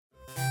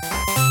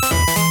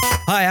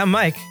Hi, I'm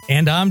Mike.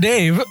 And I'm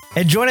Dave.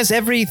 And join us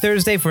every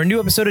Thursday for a new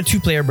episode of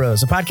Two Player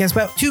Bros, a podcast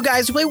about two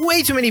guys who play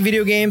way too many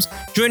video games.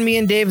 Join me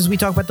and Dave as we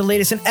talk about the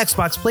latest in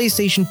Xbox,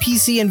 PlayStation,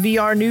 PC, and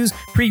VR news,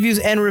 previews,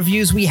 and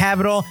reviews. We have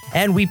it all,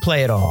 and we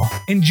play it all.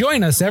 And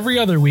join us every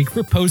other week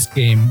for Post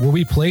Game, where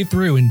we play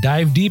through and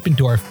dive deep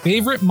into our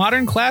favorite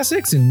modern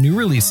classics and new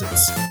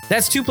releases.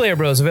 That's Two Player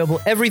Bros,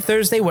 available every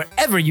Thursday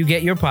wherever you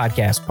get your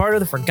podcast, part of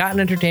the Forgotten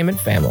Entertainment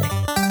family.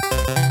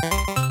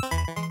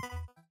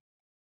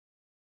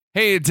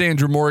 Hey, it's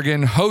Andrew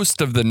Morgan,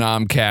 host of the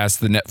Nomcast,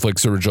 the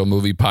Netflix original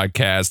movie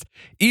podcast.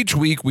 Each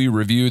week, we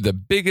review the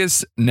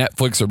biggest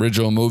Netflix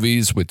original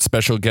movies with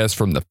special guests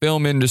from the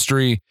film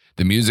industry,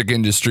 the music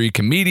industry,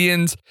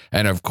 comedians,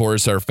 and of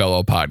course, our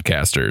fellow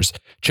podcasters.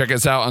 Check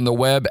us out on the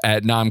web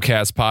at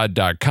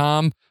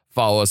nomcastpod.com.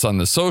 Follow us on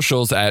the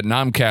socials at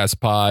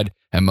nomcastpod.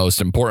 And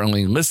most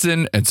importantly,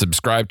 listen and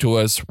subscribe to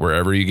us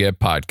wherever you get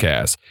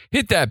podcasts.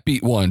 Hit that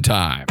beat one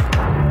time.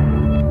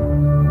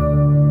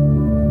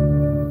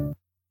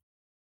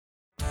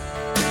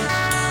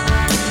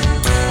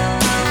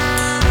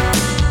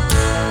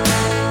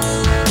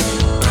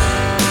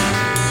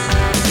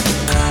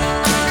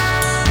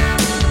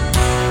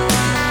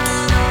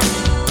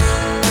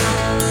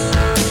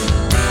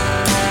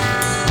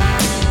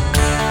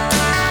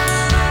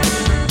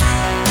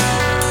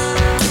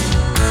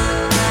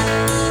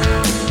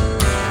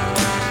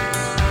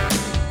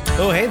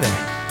 Oh, hey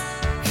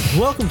there.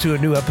 Welcome to a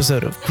new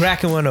episode of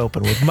Cracking One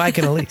Open with Mike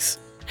and Elise.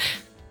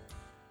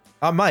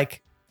 I'm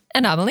Mike,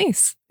 And I'm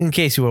Elise. in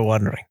case you were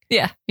wondering.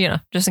 Yeah,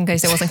 just in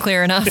case it wasn't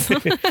clear enough.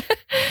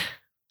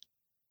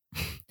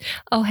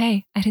 Oh,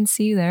 hey, I didn't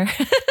see you there.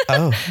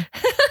 Oh,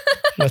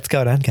 what's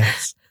going on,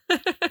 guys?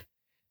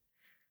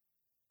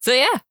 So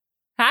yeah,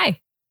 hi,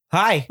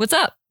 Hi. what's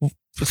up?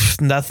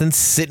 Nothing,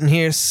 sitting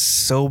here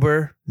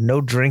sober,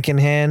 no drink in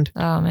hand.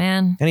 Oh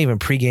man, Not even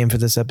pregame for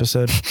this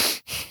episode.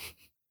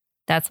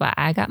 that's why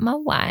I got my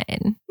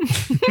wine.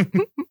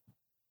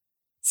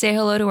 Say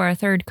hello to our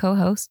third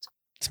co-host,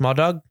 Small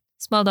dog?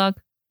 Small Dog,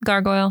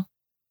 Gargoyle,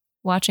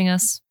 watching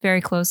us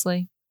very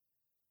closely.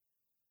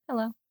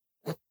 Hello.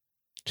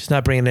 Just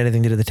not bringing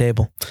anything to the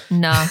table.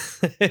 Nah,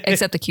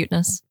 except the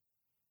cuteness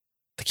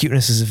The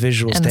cuteness is a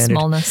visual and the standard.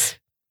 smallness.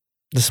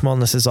 The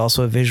smallness is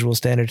also a visual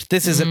standard.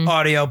 This is an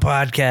audio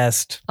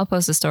podcast. I'll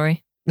post a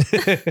story.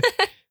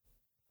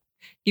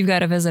 You've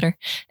got a visitor.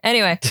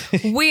 Anyway,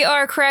 we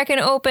are cracking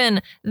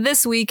open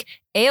this week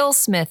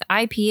AleSmith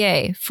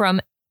IPA from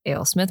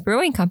AleSmith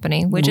Brewing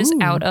Company, which is Ooh.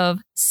 out of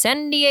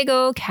San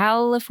Diego,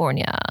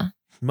 California.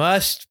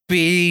 Must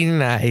be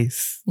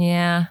nice.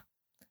 Yeah,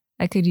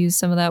 I could use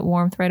some of that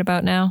warmth right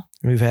about now.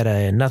 We've had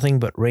a nothing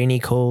but rainy,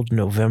 cold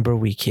November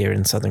week here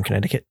in Southern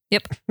Connecticut.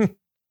 Yep.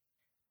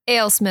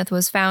 AleSmith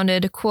was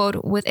founded,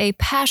 quote, with a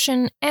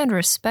passion and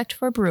respect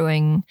for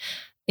brewing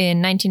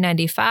in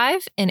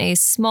 1995 in a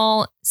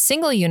small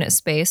single-unit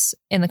space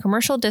in the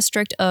commercial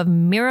district of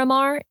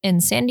Miramar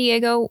in San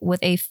Diego with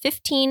a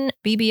 15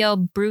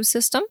 BBL brew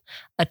system,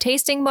 a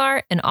tasting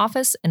bar, an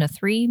office, and a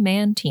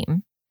 3-man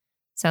team.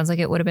 Sounds like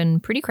it would have been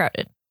pretty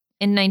crowded.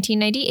 In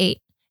 1998,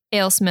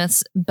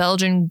 AleSmith's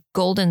Belgian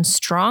Golden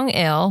Strong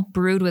Ale,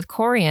 brewed with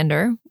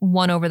coriander,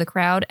 won over the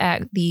crowd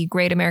at the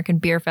Great American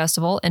Beer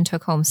Festival and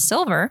took home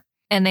silver.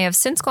 And they have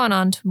since gone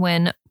on to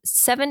win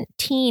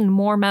 17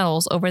 more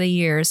medals over the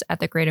years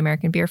at the Great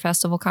American Beer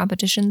Festival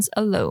competitions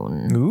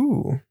alone.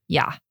 Ooh.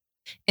 Yeah.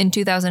 In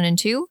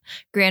 2002,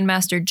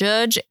 Grandmaster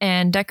Judge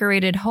and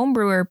decorated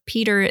homebrewer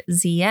Peter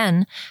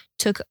Zien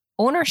took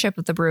ownership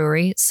of the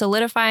brewery,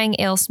 solidifying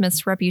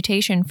AleSmith's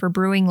reputation for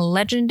brewing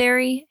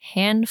legendary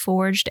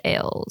hand-forged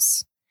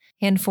ales.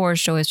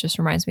 Hand-forged always just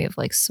reminds me of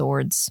like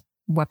swords,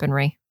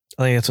 weaponry.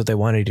 I think that's what they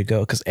wanted you to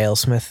go because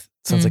AleSmith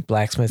sounds like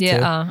blacksmith too.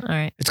 Yeah, all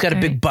right. It's got a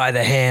All big right. by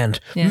the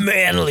hand, Yeah.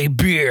 manly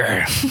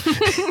beer.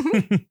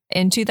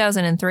 In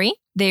 2003,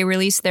 they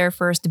released their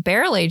first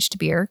barrel-aged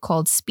beer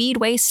called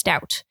Speedway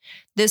Stout.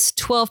 This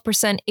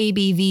 12%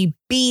 ABV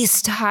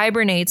beast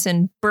hibernates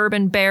in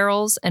bourbon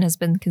barrels and has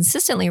been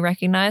consistently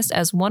recognized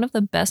as one of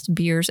the best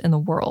beers in the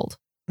world.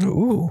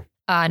 Ooh.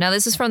 Now,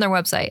 this is from their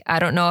website. I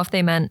don't know if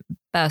they meant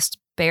best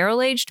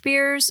barrel-aged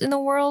beers in the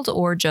world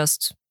or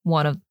just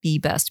one of the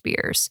best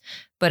beers,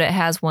 but it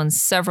has won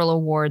several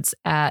awards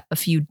at a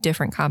few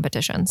different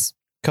competitions.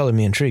 Color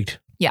me intrigued.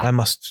 Yeah. I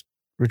must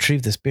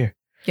retrieve this beer.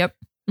 Yep.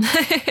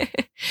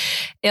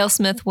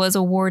 AleSmith was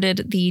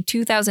awarded the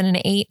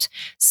 2008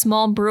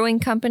 Small Brewing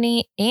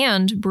Company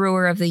and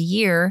Brewer of the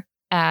Year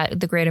at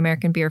the Great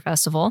American Beer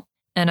Festival.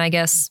 And I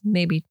guess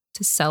maybe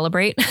to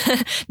celebrate,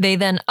 they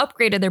then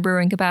upgraded their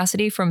brewing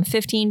capacity from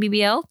 15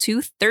 BBL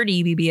to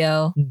 30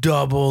 BBL.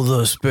 Double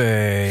the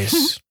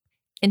space.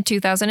 In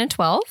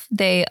 2012,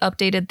 they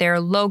updated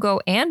their logo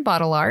and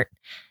bottle art,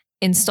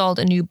 installed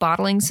a new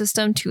bottling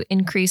system to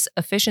increase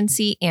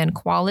efficiency and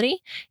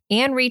quality,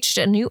 and reached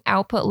a new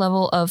output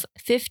level of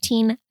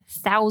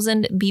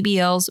 15,000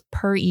 BBLs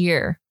per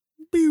year.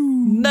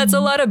 That's a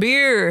lot of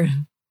beer.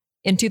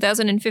 In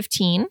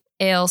 2015,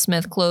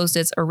 AleSmith closed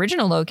its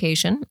original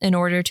location in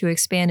order to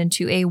expand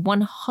into a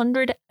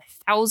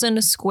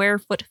 100,000 square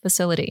foot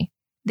facility.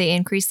 They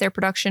increased their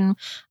production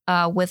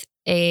with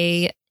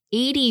a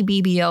 80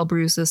 BBL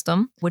brew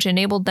system, which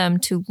enabled them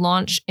to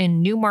launch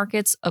in new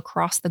markets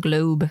across the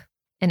globe.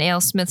 And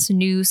AleSmith's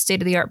new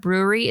state-of-the-art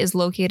brewery is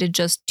located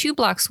just 2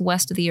 blocks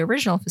west of the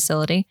original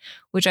facility,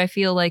 which I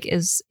feel like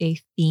is a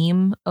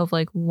theme of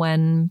like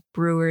when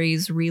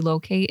breweries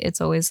relocate.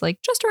 It's always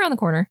like just around the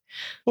corner.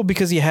 Well,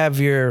 because you have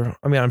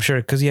I'm sure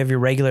because you have your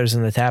regulars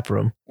in the tap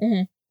room.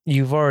 Mm-hmm.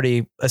 You've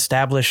already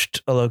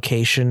established a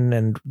location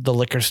and the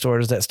liquor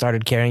stores that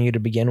started carrying you to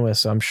begin with.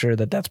 So I'm sure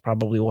that that's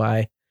probably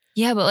why.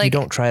 Yeah, but like, you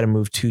don't try to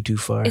move too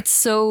far. It's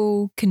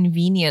so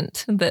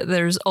convenient that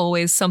there's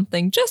always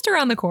something just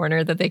around the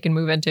corner that they can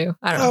move into.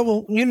 I don't know.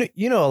 Oh, well,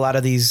 you know, a lot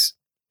of these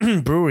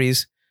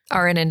breweries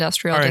are in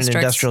industrial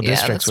districts.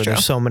 Where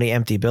there's so many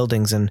empty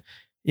buildings and,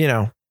 you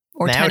know,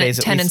 or nowadays,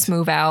 tenants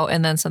move out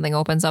and then something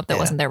opens up that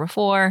wasn't there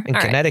before. In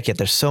Connecticut,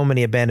 there's so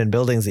many abandoned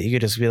buildings that you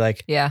could just be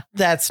like, yeah,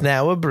 that's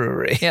now a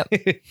brewery. Yep.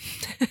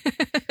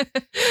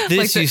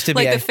 This used to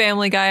be like the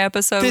Family Guy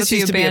episode with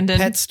the abandoned. This used to be a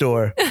pet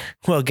store.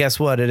 Well, guess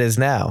what? It is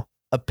now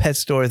a pet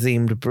store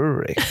themed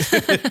brewery.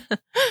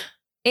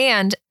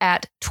 And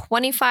at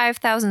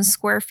 25,000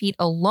 square feet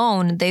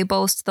alone, they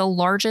boast the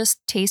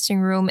largest tasting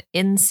room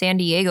in San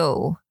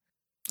Diego.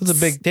 It's a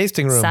big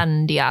tasting room.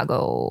 San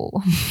Diego.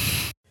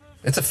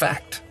 It's a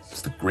fact.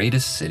 It's the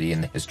greatest city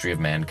in the history of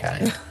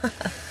mankind.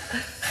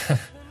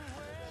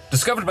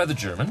 Discovered by the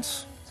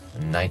Germans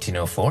in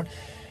 1904,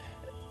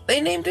 they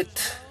named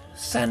it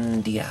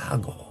San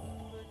Diego,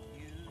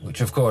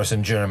 which of course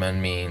in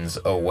German means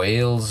a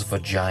whale's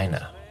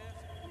vagina.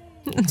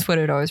 That's what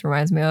it always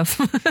reminds me of.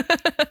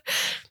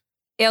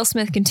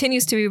 AleSmith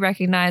continues to be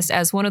recognized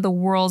as one of the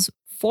world's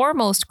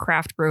foremost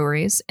craft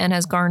breweries and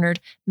has garnered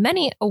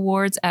many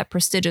awards at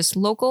prestigious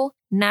local,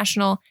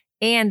 national,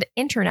 and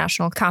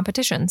international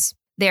competitions.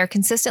 They are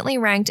consistently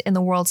ranked in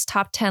the world's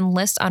top 10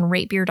 list on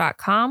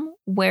ratebeer.com,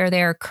 where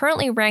they are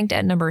currently ranked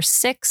at number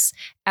 6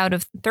 out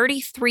of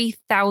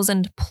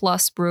 33,000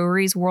 plus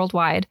breweries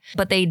worldwide,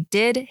 but they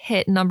did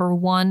hit number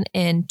 1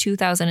 in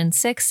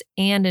 2006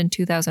 and in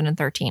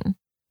 2013.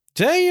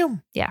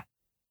 Damn. Yeah.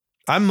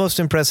 I'm most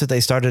impressed that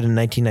they started in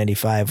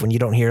 1995 when you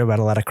don't hear about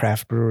a lot of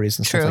craft breweries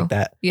and stuff like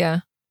that.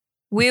 Yeah.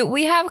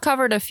 We have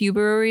covered a few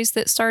breweries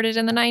that started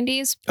in the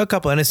 90s. A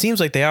couple. And it seems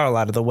like they are a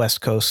lot of the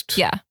West Coast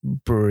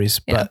breweries.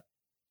 But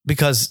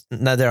because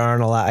now there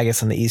aren't a lot, I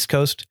guess, on the East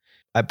Coast,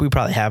 we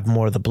probably have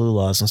more of the blue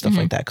laws and stuff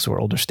like that because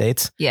we're older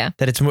states. Yeah.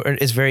 That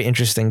it's very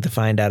interesting to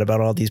find out about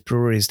all these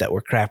breweries that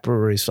were craft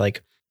breweries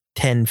like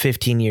 10,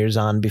 15 years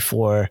on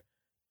before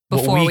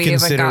what we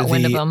consider even got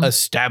wind of the them.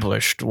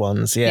 established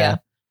ones. Yeah.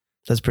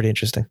 That's pretty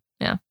interesting.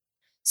 Yeah.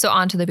 So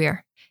on to the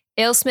beer.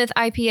 AleSmith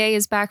IPA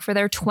is back for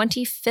their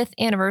 25th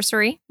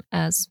anniversary,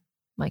 as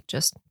Mike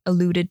just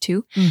alluded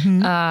to.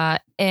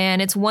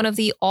 And it's one of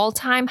the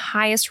all-time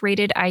highest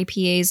rated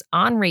IPAs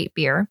on Rate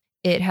Beer.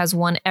 It has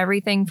won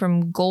everything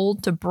from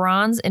gold to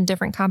bronze in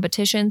different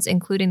competitions,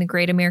 including the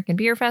Great American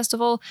Beer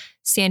Festival,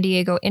 San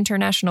Diego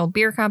International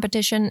Beer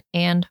Competition,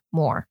 and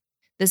more.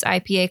 This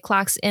IPA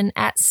clocks in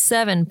at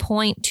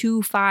 7.25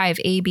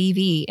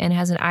 ABV and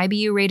has an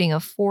IBU rating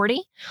of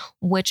 40,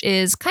 which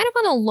is kind of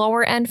on the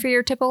lower end for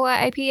your typical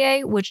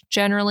IPA, which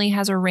generally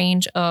has a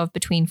range of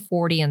between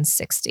 40 and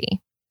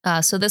 60.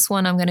 So this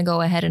one I'm going to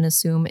go ahead and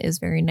assume is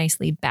very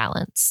nicely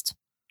balanced.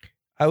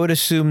 I would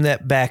assume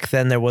that back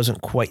then there wasn't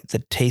quite the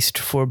taste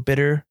for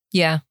bitter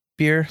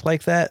beer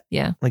like that.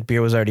 Yeah. Like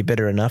beer was already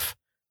bitter enough.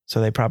 So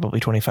they probably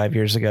 25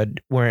 years ago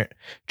weren't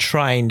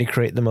trying to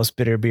create the most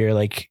bitter beer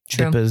like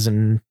Dippas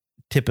and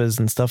Tippas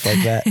and stuff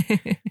like that.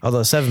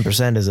 Although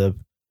 7% is a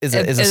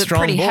strong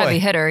pretty boy. Heavy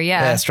hitter,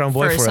 Yeah, strong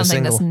boy for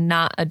something a single. that's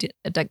not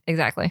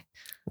exactly.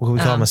 What we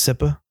call him a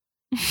sippa?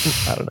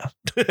 I don't know.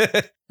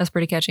 That's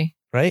pretty catchy.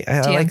 Right?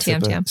 I like TM.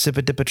 sippa.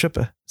 Sippa dippa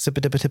trippa. Sippa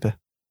dippa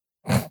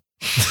tippa.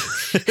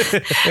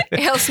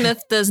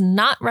 AleSmith does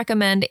not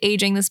recommend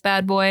aging this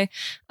bad boy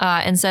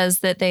and says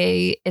that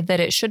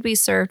it should be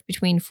served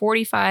between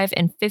 45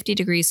 and 50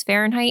 degrees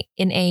Fahrenheit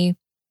in a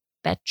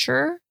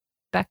Becker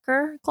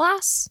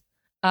glass,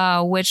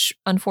 which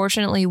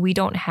unfortunately we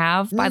don't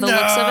have by the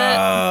looks of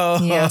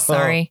it. Yeah,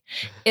 sorry.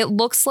 It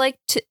looks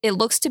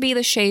to be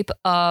the shape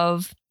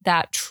of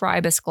that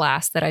Tribus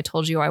glass that I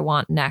told you I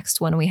want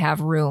next when we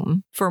have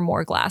room for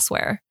more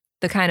glassware.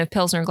 The kind of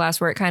Pilsner glass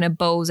where it kind of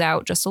bows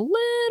out just a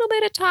little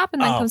bit at top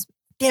and then comes.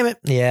 Damn it.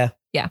 Yeah.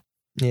 Yeah.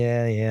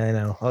 Yeah, I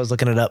know. I was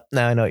looking it up.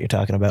 Now I know what you're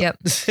talking about. Yep.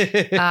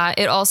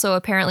 It also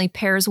apparently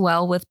pairs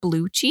well with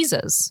blue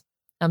cheeses.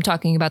 I'm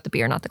talking about the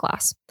beer, not the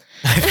glass.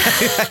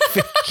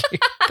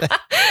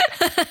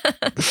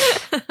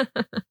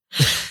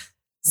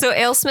 So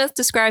AleSmith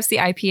describes the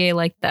IPA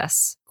like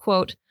this,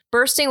 quote,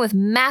 bursting with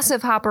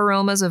massive hop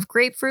aromas of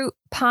grapefruit,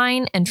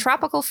 pine, and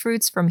tropical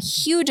fruits from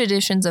huge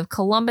additions of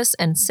Columbus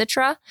and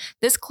Citra,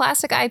 this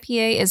classic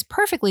IPA is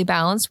perfectly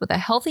balanced with a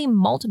healthy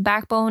malt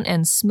backbone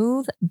and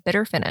smooth,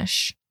 bitter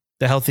finish.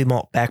 The healthy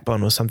malt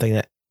backbone was something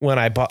that when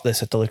I bought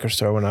this at the liquor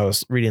store, when I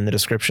was reading the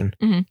description,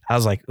 I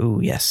was like, ooh,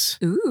 yes.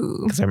 Ooh.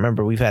 Because I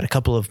remember we've had a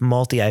couple of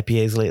malty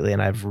IPAs lately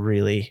and I've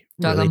really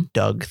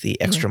dug the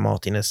extra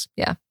maltiness.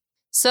 Yeah.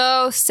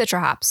 So, Citra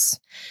hops.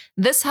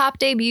 This hop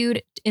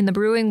debuted in the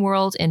brewing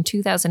world in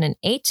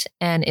 2008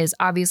 and is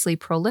obviously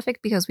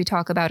prolific because we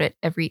talk about it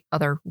every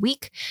other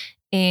week.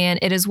 And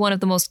it is one of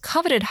the most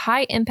coveted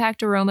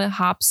high-impact aroma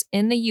hops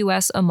in the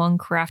U.S. among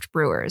craft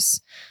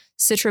brewers.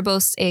 Citra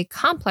boasts a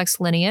complex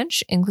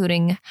lineage,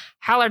 including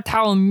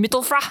Hallertau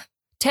Mittelfrüh,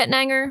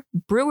 Tettnanger,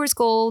 Brewer's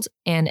Gold,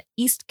 and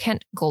East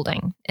Kent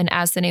Golding. And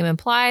as the name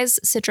implies,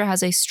 Citra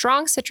has a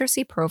strong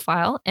citrusy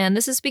profile, and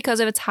this is because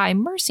of its high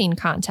myrcene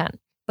content.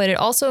 But it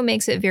also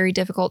makes it very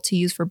difficult to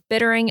use for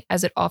bittering,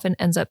 as it often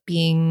ends up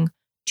being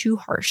too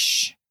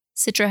harsh.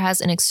 Citra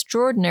has an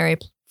extraordinary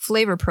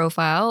flavor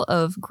profile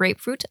of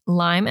grapefruit,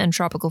 lime, and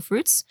tropical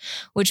fruits,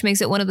 which makes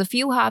it one of the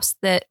few hops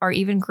that are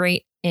even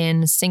great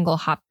in single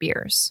hop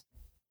beers.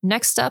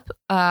 Next up,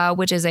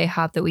 which is a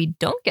hop that we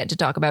don't get to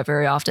talk about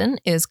very often,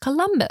 is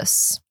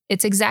Columbus.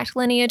 Its exact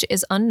lineage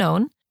is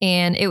unknown,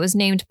 and it was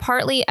named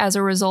partly as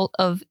a result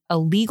of a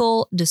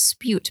legal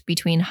dispute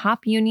between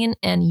Hop Union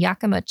and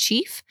Yakima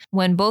Chief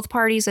when both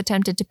parties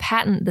attempted to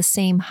patent the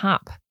same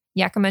hop.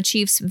 Yakima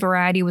Chief's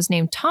variety was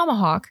named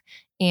Tomahawk,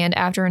 and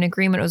after an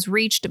agreement was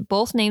reached,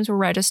 both names were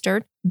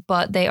registered,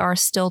 but they are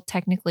still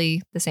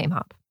technically the same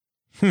hop.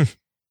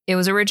 It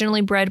was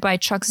originally bred by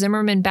Chuck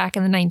Zimmerman back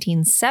in the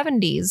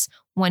 1970s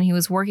when he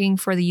was working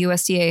for the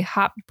USDA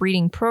hop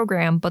breeding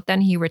program, but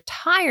then he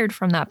retired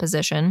from that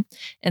position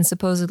and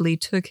supposedly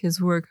took his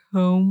work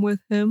home with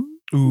him.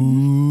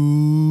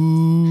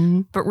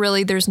 Ooh. But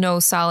really, there's no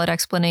solid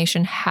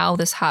explanation how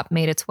this hop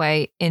made its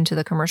way into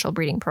the commercial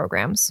breeding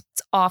programs.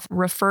 It's often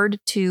referred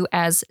to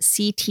as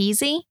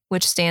CTZ,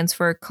 which stands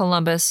for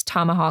Columbus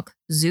Tomahawk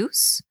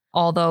Zeus,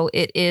 although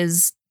it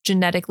is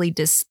genetically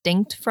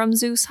distinct from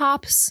Zeus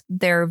hops.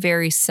 They're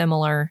very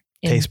similar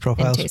in Taste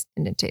profiles.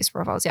 In taste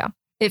profiles, yeah.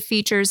 It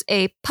features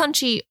a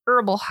punchy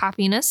herbal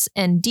hoppiness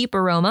and deep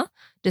aroma,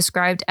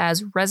 described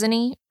as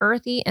resiny,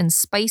 earthy, and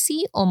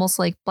spicy, almost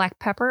like black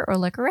pepper or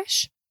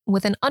licorice,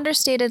 with an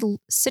understated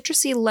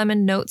citrusy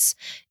lemon notes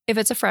if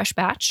it's a fresh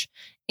batch,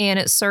 and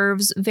it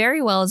serves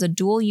very well as a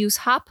dual-use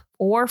hop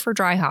or for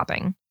dry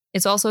hopping.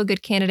 It's also a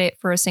good candidate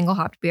for a single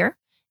hopped beer,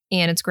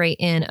 and it's great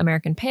in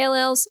American Pale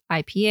Ales,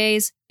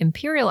 IPAs,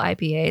 Imperial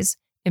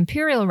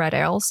Red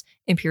Ales,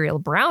 Imperial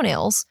Brown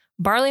Ales,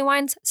 barley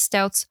wines,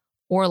 stouts,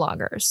 or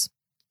lagers.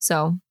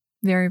 So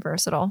very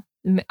versatile.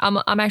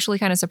 I'm actually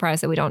kind of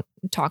surprised that we don't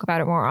talk about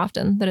it more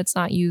often, that it's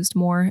not used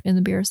more in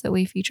the beers that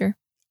we feature.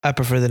 I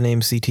prefer the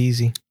name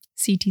CTZ.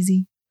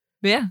 CTZ.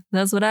 But yeah,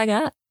 that's what I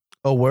got.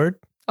 A word?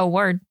 A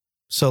word.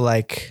 So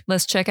like...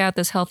 Let's check out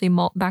this healthy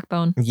malt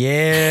backbone.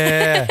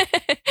 Yeah.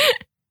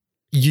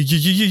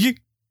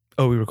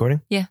 Oh, we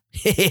recording? Yeah.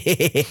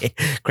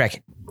 Crack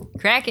it.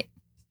 Crack it.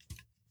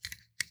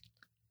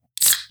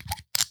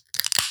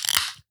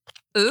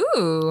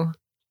 Ooh.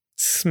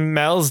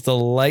 Smells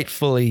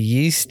delightfully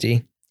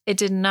yeasty. It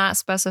did not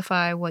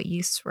specify what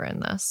yeasts were in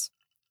this.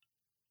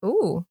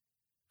 Ooh.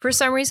 For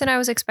some reason, I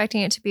was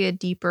expecting it to be a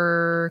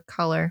deeper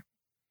color.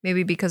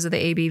 Maybe because of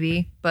the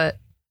ABV, but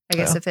I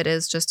guess if it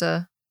is just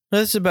a...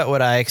 That's about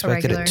what I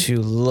expected regular. it to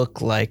look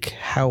like.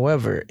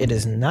 However, it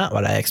is not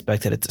what I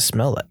expected it to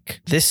smell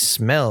like. This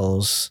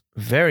smells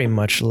very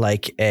much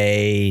like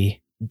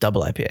a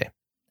double IPA.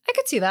 I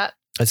could see that.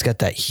 It's got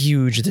that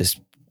huge, this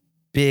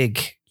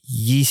big,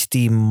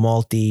 yeasty,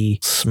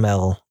 malty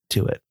smell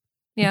to it.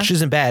 Yeah. Which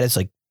isn't bad. It's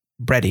like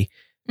bready.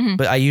 Mhm.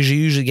 But I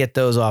usually get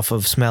those off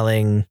of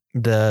smelling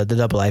the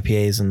double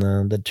IPAs and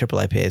the triple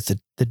IPAs,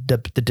 the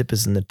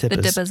dippers and the tippas.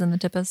 The dippas and the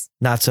tippas.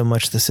 Not so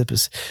much the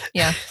sippers.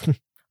 Yeah.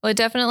 Well,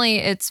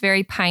 it's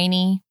very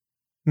piney,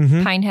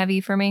 Mm-hmm. pine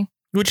heavy for me.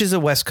 Which is a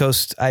West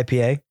Coast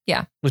IPA.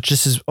 Yeah. Which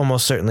this is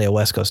almost certainly a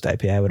West Coast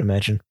IPA, I would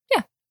imagine.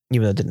 Yeah.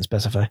 Even though it didn't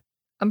specify.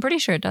 I'm pretty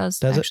sure it does,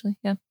 Does it? actually.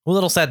 Yeah. A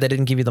little sad they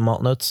didn't give you the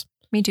malt notes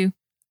Me too.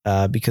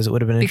 because it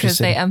would have been Because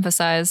interesting. they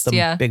emphasized,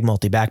 the big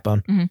malty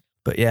backbone. Mhm.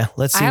 But yeah,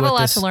 let's see I have what a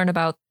lot this... to learn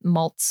about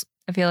malts.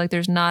 I feel like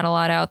there's not a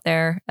lot out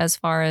there as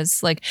far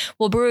as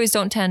breweries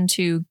don't tend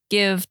to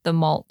give the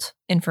malt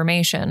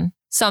information.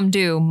 Some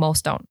do,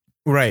 most don't.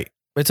 Right.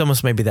 It's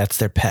almost maybe that's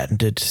their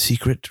patented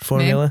secret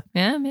formula.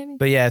 Maybe. Yeah, maybe.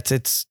 But yeah,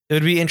 it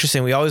would be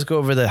interesting. We always go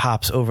over the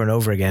hops over and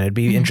over again. It'd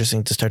be Mhm.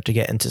 interesting to start to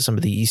get into some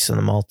of the yeasts and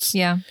the malts.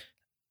 Yeah.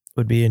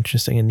 Would be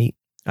interesting and neat.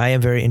 I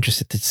am very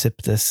interested to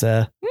sip this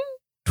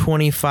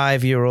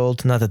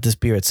 25-year-old, not that this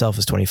beer itself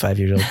is 25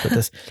 years old, but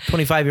this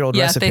 25-year-old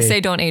Yeah, recipe. they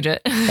say don't age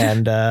it.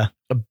 And a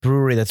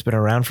brewery that's been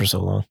around for so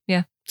long.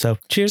 Yeah. So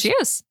cheers.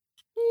 Cheers.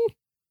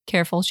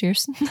 Careful,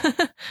 cheers.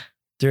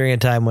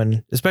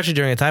 Especially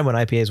during a time when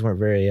IPAs weren't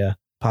very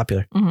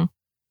popular.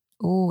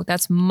 Ooh,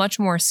 that's much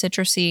more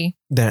citrusy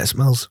Then it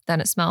smells. than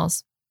it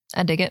smells.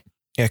 I dig it.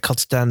 Yeah, it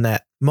cuts down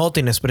that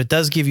maltiness, but it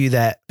does give you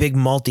that big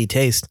malty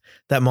taste.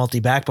 That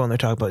malty backbone they're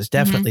talking about is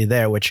definitely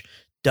there, which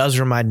does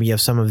remind me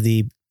of some of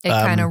the It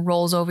kind of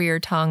rolls over your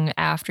tongue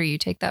after you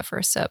take that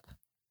first sip.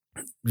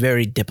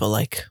 very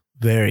Dippa-like.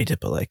 Very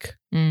Dippa-like.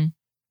 Mm.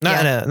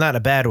 Not in a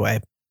bad way.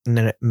 And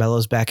then it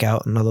mellows back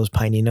out in all those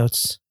piney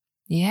notes.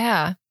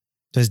 Yeah.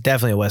 There's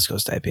definitely a West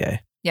Coast IPA.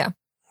 Yeah.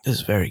 This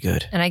is very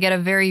good. And I get a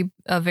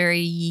very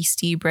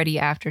yeasty, bready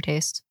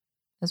aftertaste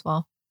as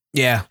well.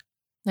 Yeah.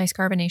 Nice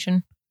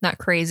carbonation. Not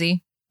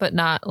crazy, but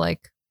not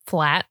like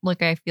flat.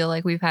 Like I feel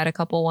like we've had a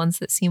couple ones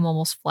that seem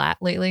almost flat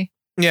lately.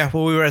 Yeah.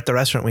 Well, we were at the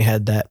restaurant. We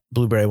had that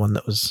blueberry one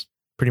that was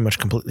pretty much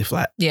completely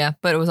flat. Yeah,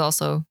 but it was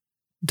also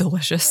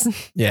delicious.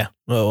 Yeah.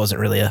 Well, it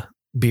wasn't really a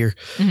beer.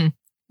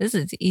 This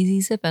is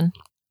easy sipping,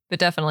 but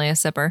definitely a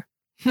sipper.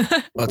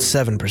 Well, it's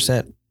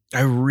 7%.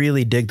 I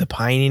really dig the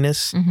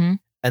pininess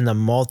and the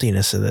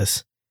maltiness of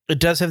this. It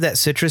does have that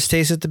citrus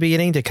taste at the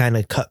beginning to kind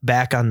of cut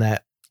back on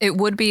that It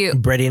would be,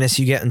 breadiness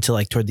you get until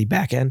like toward the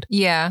back end.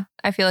 yeah,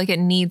 I feel like it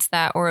needs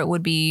that, or it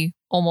would be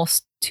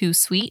almost too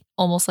sweet,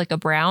 almost like a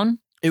brown.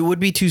 It would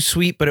be too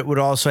sweet, but it would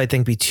also, I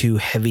think, be too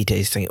heavy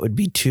tasting. It would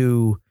be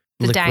too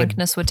The liquid,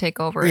 dankness would take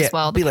over Yeah, as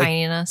well, be the like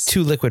pininess.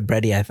 too liquid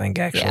bready, I think,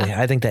 actually.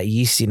 Yeah. I think that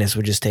yeastiness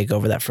would just take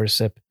over that first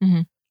sip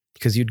Mhm.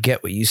 because you'd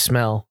get what you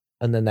smell.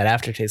 And then that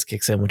aftertaste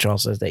kicks in, which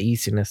also has that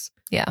yeastiness.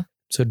 Yeah.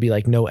 So it'd be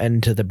like no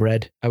end to the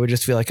bread. I would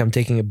just feel like I'm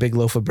taking a big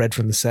loaf of bread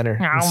from the center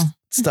and Ow.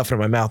 stuff it in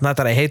my mouth. Not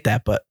that I hate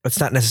that, but it's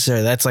not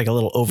necessarily, that's like a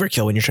little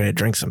overkill when you're trying to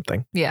drink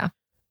something. Yeah.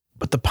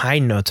 But the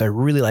pine notes, I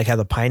really like how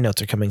the pine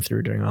notes are coming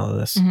through during all of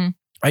this. Mhm.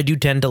 I do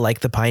tend to like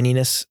the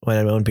pininess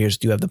when beers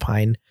do have the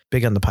pine,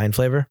 big on the pine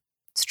flavor.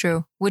 It's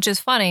true, which is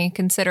funny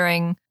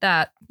considering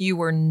that you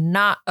were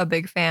not a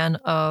big fan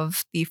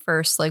of the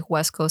first like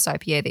West Coast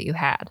IPA that you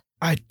had.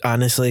 I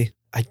honestly,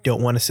 I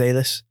don't want to say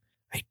this.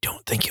 I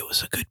don't think it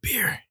was a good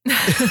beer.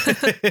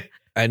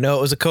 I know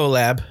it was a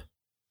collab,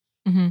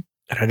 Mhm.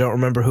 and I don't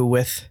remember who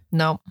with,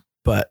 No,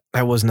 but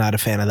I was not a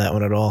fan of that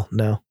one at all.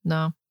 No.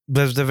 no.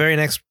 The very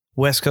next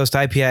West Coast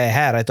IPA I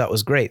had, I thought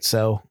was great.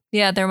 So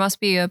Yeah, there must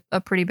be a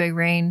pretty big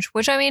range,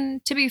 which I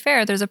mean, to be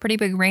fair, there's a pretty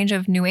big range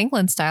of New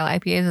England style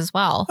IPAs as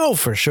well. oh,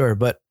 for sure.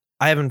 But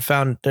I haven't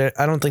found,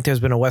 I don't think there's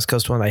been a West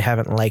Coast one I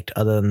haven't liked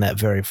other than that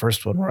very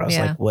first one where I was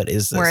Yeah. like, what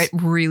is this? Where it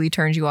really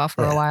turns you off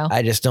for Yeah, a while.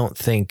 I just don't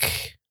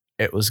think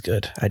it was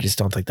good. I just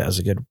don't think that was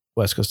a good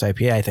West Coast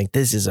IPA. I think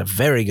this is a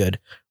very good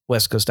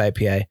West Coast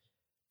IPA.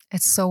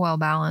 It's so well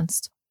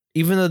balanced.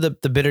 Even though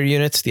the bitter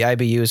units, the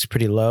IBU is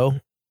pretty low,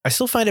 I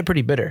still find it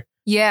pretty bitter.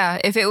 Yeah,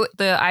 if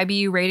the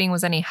IBU rating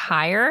was any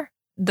higher,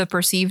 the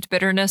perceived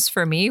bitterness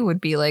for me would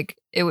be like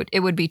it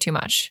would be too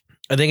much.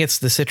 I think it's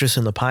the citrus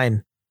and the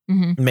pine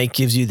Mhm.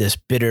 gives you this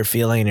bitter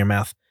feeling in your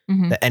mouth.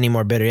 Mhm. That any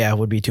more bitter,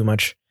 would be too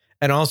much.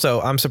 And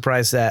also, I'm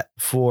surprised that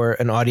for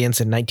an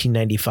audience in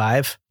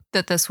 1995,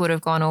 That this would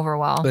have gone over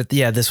well. but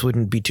yeah, this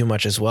wouldn't be too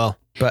much as well.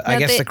 But I Yeah,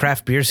 guess they- the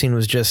craft beer scene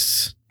was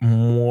just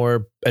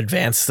more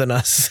advanced than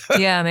us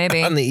Yeah,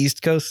 maybe. on the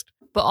East Coast.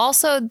 But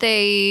also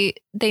they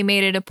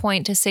made it a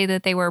point to say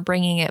that they were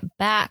bringing it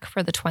back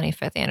for the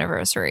 25th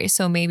anniversary.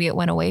 So maybe it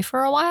went away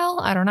for a while.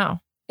 I don't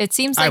know. It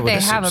seems I like would they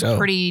have a assume so.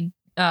 pretty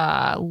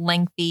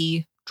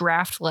lengthy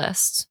draft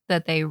list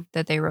that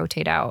they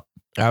rotate out.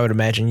 I would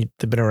imagine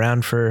they've been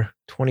around for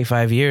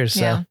 25 years.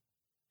 So. Yeah.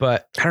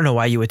 But I don't know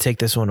why you would take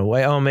this one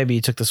away. Oh, maybe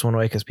you took this one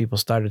away because people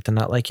started to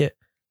not like it.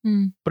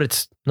 Hmm. But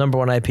it's number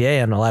one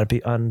IPA on a lot of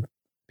on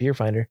Beer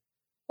Finder.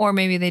 Or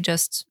maybe they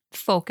just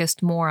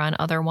focused more on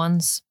other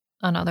ones,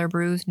 on other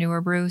brews,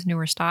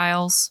 newer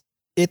styles.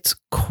 It's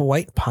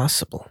quite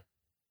possible.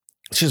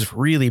 It's just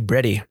really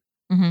bready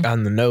Mhm.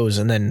 on the nose,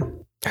 and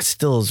then that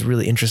still is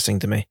really interesting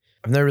to me.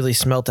 I've never really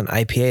smelt an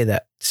IPA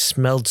that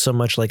smelled so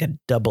much like a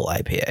double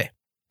IPA.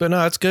 But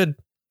no, it's good.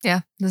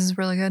 Yeah, this is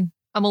really good.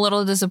 I'm a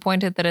little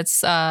disappointed that it's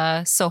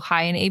so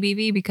high in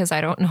ABV because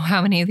I don't know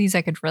how many of these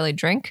I could really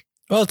drink.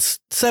 Well, it's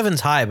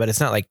 7's high, but it's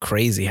not like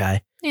crazy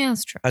high. Yeah,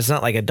 that's true. It's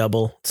not like a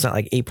double. It's not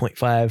like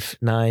 8.5,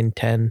 9,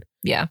 10,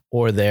 Yeah.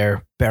 or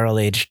their barrel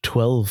aged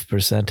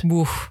 12%.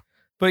 Woof.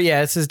 But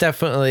yeah, this is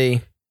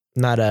definitely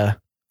not a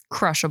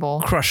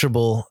Crushable.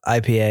 crushable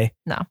IPA.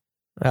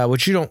 No.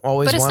 Which you don't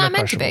always But it's want not a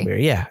meant to crushable be. beer.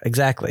 Yeah,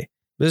 exactly.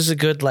 This is a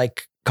good,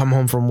 like, come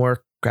home from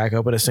work, crack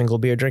open a single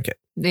beer, drink it.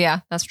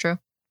 Yeah, that's true.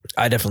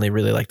 I definitely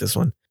really like this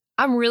one.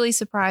 I'm really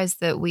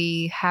surprised that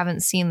we haven't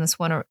seen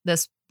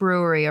this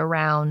brewery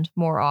around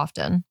more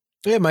often.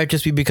 It might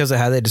just be because of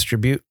how they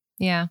distribute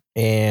Yeah.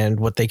 and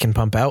what they can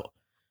pump out.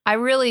 I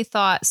really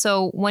thought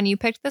so when you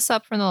picked this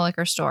up from the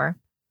liquor store,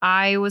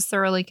 I was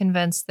thoroughly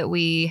convinced that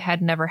we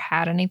had never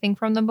had anything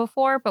from them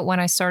before. But when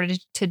I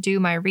started to do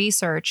my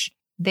research,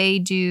 they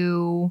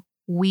do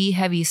wee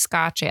heavy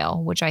Scotch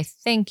ale, which I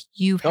think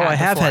you've had. I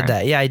have before. had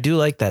that. Yeah, I do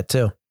like that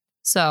too.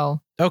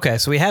 So Okay,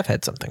 so we have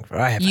had something.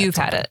 I have you've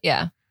had something. it.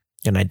 Yeah,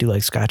 And I do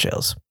like Scotch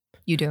ales.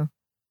 you do.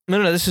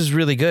 No, this is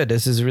really good.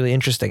 This is really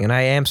interesting. And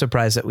I am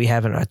surprised that we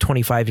haven't, a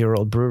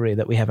 25-year-old brewery,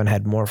 that we haven't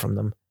had more from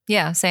them.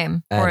 Yeah,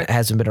 same. And Or it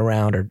hasn't been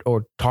around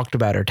or talked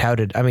about or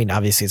touted. I mean,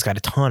 obviously it's got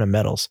a ton of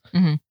medals,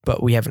 Mhm.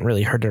 but we haven't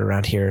really heard it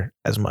around here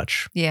as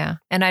much. yeah,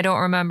 and I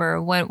don't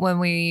remember when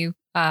we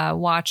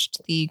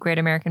watched the Great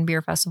American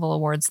Beer Festival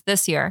Awards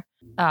this year.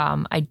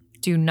 I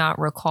do not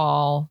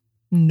recall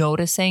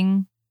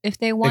noticing if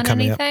they won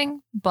coming up.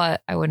 anything,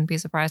 but I wouldn't be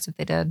surprised if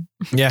they did.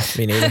 Yeah,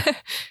 me neither.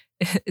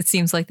 It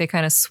seems like they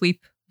kind of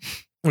sweep.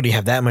 When do you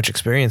have that much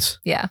experience?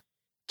 Yeah.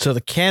 So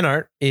the can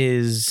art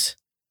is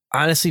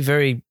honestly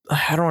very,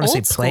 I don't want to say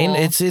Old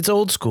plain. school. It's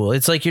old school.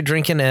 It's like you're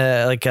drinking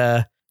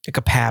a like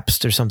a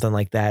Pabst or something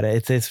like that.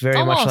 It's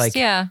very much like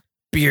yeah.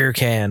 beer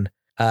can.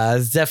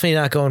 It's definitely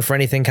not going for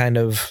anything kind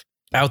of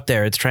out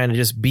there. It's trying to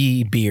just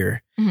be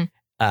beer. Mhm.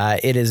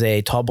 It is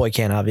a tall boy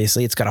can,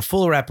 obviously. It's got a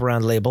full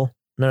wraparound label.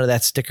 None of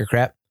that sticker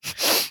crap.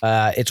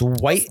 It's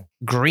white,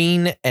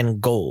 green,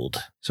 and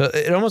gold. So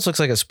it almost looks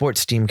like a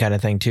sports team kind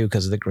of thing too,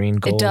 because of the green,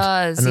 gold. It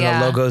does, And then yeah.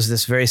 the logo is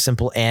this very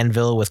simple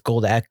anvil with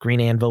green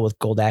anvil with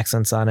gold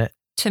accents on it.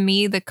 To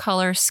me, the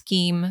color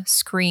scheme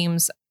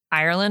screams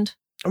Ireland.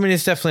 I mean,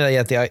 it's definitely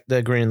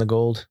the green and the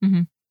gold.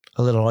 Mhm.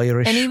 A little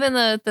Irish. And even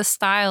the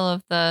style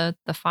of the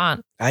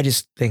font. I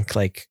just think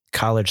like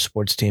college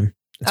sports team.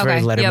 It's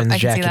Okay, very yep, Letterman's I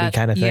can see jackety that.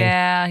 kind of thing.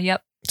 Yeah,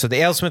 yep. So the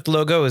AleSmith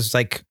logo is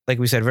like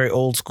we said, very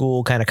old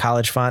school kind of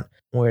college font,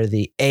 where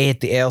the A at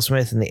the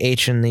AleSmith and the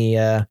H in the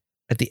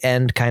at the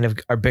end kind of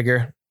are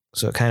bigger.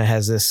 So it kind of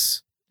has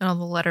this And all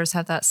the letters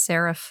have that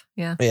serif.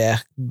 Yeah.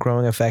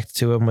 growing effect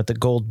to them with the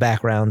gold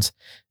backgrounds.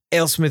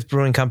 AleSmith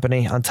Brewing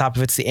Company. On top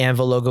of it's the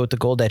Anvil logo with the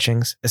gold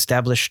etchings.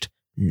 Established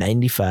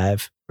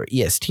 95 or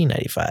EST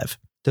 95.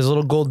 There's a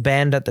little gold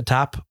band at the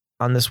top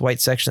on this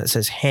white section that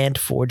says Hand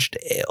Forged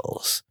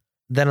Ales.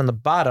 Then on the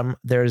bottom,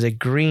 there's a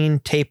green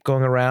tape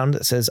going around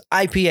that says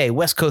IPA,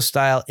 West Coast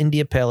style,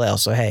 India Pale Ale.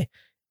 So, hey,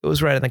 it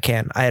was right in the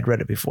can. I had read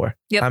it before.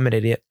 Yep. I'm an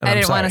idiot. I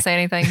didn't want to say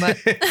anything, but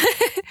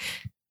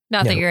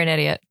not that No. you're an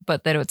idiot,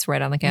 but that it's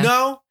right on the can.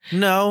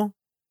 No.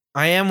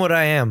 I am what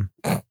I am.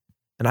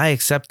 And I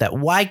accept that.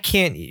 Why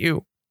can't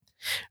you?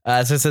 So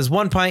it says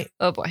 1 pint,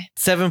 Oh boy.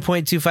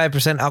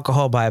 7.25%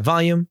 alcohol by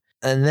volume.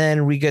 And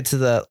then we get to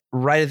the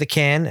right of the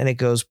can and it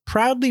goes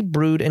proudly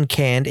brewed and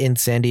canned in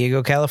San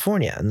Diego,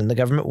 California. And then the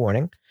government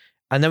warning.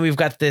 And then we've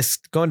got this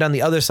going down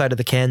the other side of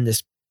the can,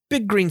 this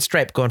big green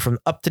stripe going from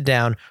up to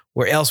down,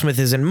 where AleSmith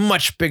is in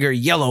much bigger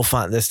yellow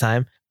font this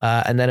time.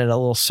 And then in a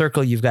little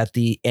circle, you've got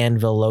the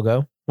Anvil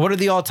logo. What are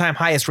the all-time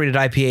highest rated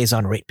IPAs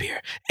on Rate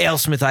Beer?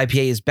 AleSmith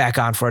IPA is back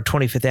on for our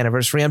 25th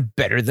anniversary and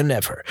better than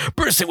ever.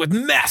 Bursting with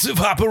massive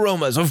hop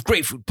aromas of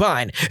grapefruit,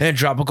 pine, and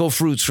tropical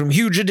fruits from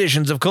huge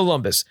additions of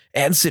Columbus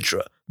and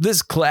Citra.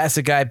 This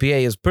classic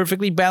IPA is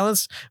perfectly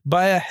balanced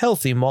by a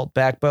healthy malt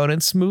backbone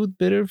and smooth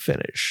bitter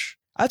finish.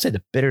 I'd say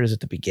the bitter is at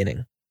the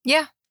beginning.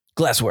 Yeah.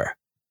 Glassware,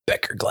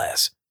 Becker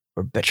glass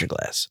or Betcher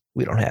glass.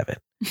 We don't have it.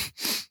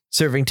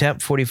 Serving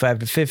temp 45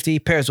 to 50.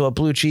 Pairs well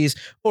blue cheese.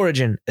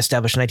 Origin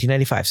established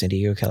 1995, San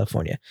Diego,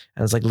 California.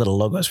 And it's like little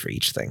logos for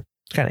each thing.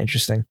 It's kind of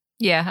interesting.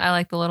 Yeah. I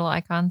like the little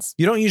icons.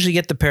 You don't usually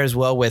get the pairs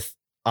well with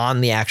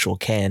on the actual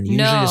can. You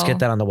usually just No. get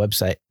that on the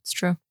website. It's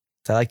true.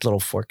 So I like the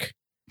little fork.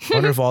 I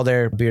wonder if all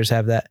their beers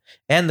have that.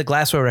 And the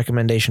glassware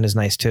recommendation is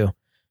nice too.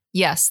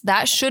 Yes.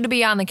 That should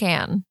be on the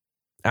can.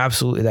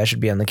 Absolutely, that should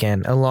be on the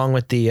can, along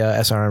with the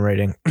SRM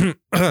rating.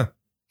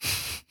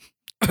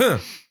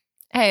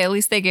 Hey, at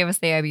least they gave us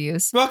the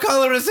IBUs. What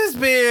color is this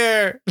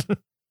beer?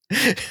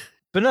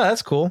 But no,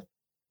 that's cool.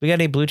 We got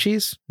any blue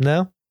cheese?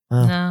 No?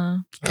 Oh.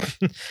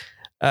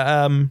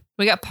 No.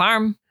 We got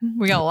parm.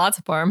 We got lots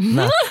of parm.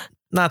 No.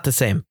 Not the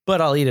same, but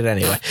I'll eat it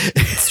anyway.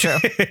 It's true.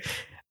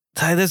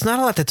 There's not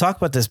a lot to talk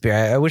about this beer.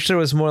 I wish there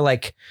was more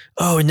like,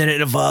 oh, and then it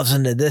evolves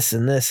into this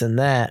and this and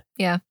that.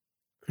 Yeah.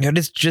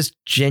 It's just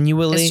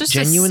genuinely It's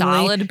just a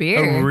solid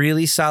beer. a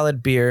really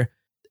solid beer.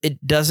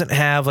 It doesn't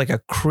have like a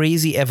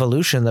crazy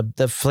evolution.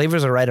 The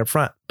flavors are right up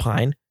front.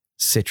 Pine,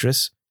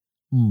 citrus,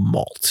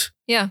 malt.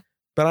 Yeah.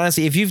 But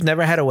honestly, if you've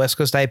never had a West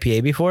Coast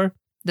IPA before,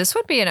 This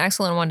would be an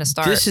excellent one to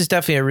start. this is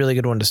definitely a really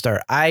good one to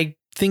start. I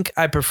think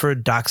I prefer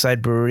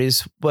Dockside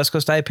Brewery's West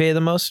Coast IPA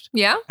the most.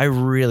 Yeah. I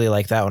really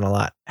like that one a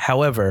lot.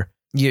 However,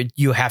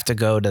 you have to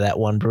go to that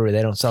one brewery.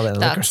 They don't sell that in the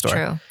liquor That's store.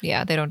 true.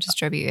 Yeah. They don't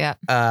distribute yet.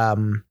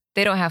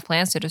 They don't have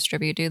plans to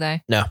distribute, do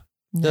they? No.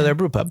 No, they're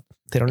brew pub.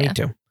 They don't Yeah. need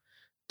to.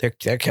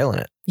 They're killing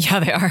it. Yeah,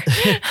 they are.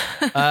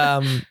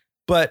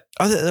 But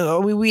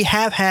we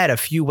have had a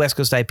few West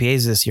Coast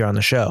IPAs this year on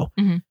the show.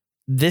 Mhm.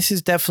 This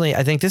is definitely,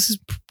 I think this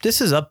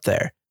is up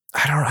there.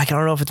 I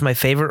don't know if it's my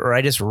favorite or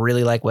I just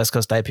really like West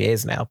Coast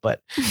IPAs now,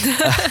 but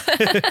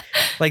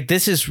like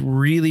this is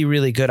really,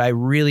 really good. I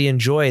really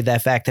enjoy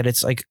that fact that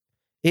it's like,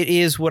 it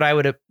is what I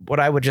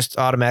would just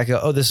automatically go,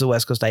 oh, this is a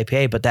West Coast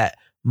IPA, but that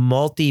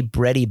malty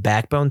bready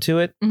backbone to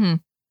it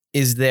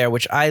is Mhm. there,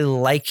 which I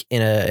like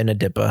in a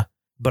DIPA,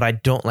 but I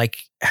don't like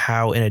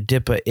how in a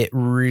DIPA it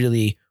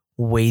really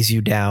weighs you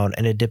down,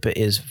 and a DIPA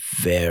is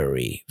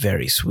very,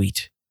 very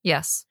sweet.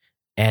 Yes.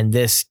 And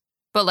this,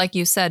 But like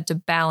you said, to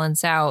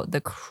balance out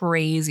the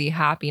crazy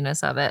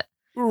happiness of it,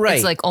 right?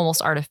 it's like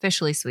almost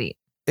artificially sweet.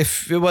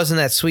 If it wasn't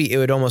that sweet, it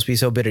would almost be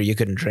so bitter you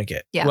couldn't drink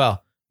it. Yeah.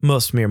 Well,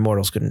 most mere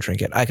mortals couldn't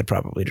drink it. I could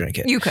probably drink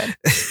it. You could.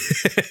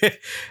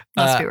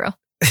 Let's be real.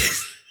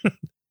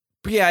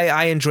 But yeah,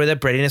 I enjoy that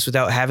breadiness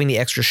without having the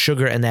extra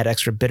sugar and that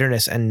extra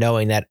bitterness, and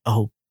knowing that,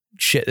 oh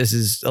shit, this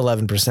is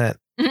 11%.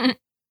 Mhm.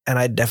 And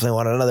I definitely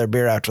want another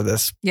beer after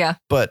this. Yeah.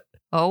 But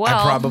Oh, well.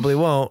 I probably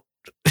won't.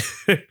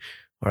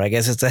 Or I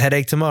guess it's a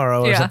headache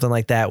tomorrow or Yeah. something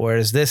like that.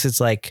 Whereas this, it's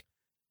like,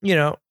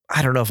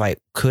 I don't know if I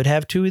could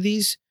have two of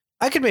these.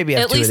 I could maybe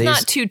have At two least of these.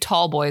 not two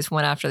tall boys,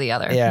 one after the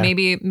other. Yeah.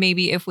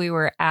 Maybe if we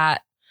were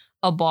at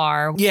a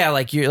bar. Yeah,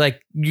 like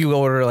you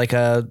order like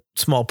a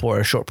small pour,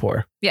 a short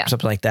pour, Yeah.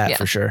 something like that Yeah.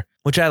 for sure.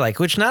 Which I like.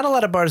 Which not a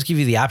lot of bars give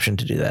you the option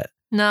to do that,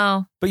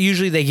 No. but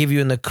usually they give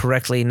you in the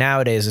correctly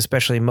nowadays,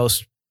 especially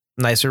most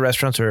nicer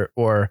restaurants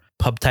or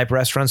pub type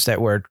restaurants that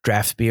where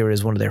draft beer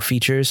is one of their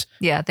features.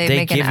 Yeah, they They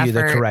make an give you the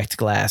effort. correct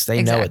glass.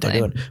 They know what they're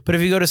Exactly. doing. But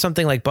if you go to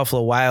something like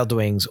Buffalo Wild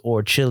Wings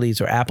or Chili's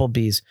or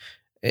Applebee's,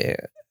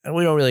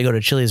 we don't really go to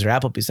Chili's or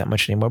Applebee's that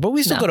much anymore, but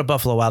we still No. go to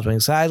Buffalo Wild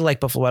Wings. I like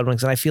Buffalo Wild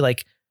Wings, and I feel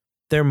like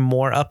they're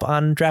more up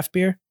on draft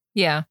beer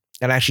Yeah,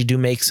 and actually do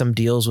make some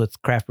deals with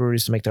craft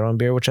breweries to make their own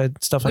beer,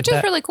 stuff like which is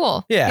that. really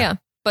cool. Yeah.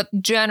 But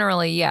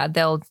generally, yeah,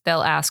 they'll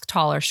ask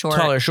tall or short,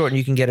 Tall or short, and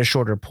you can get a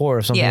shorter pour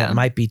of something Yeah. that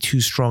might be too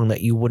strong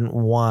that you wouldn't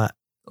want,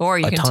 or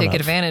you a can ton take of.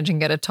 advantage and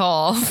get a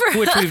tall,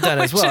 Which we've done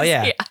as which well, is-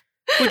 yeah.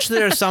 which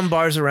there are some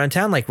bars around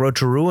town, like Road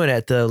to Ruin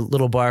at the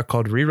little bar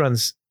called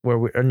Reruns,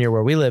 near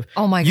where we live.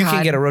 Oh my You god,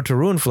 can get a Road to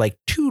Ruin for like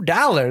 $2.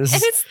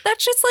 and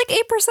that's just like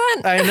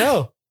 8%. I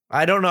know.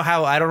 I don't know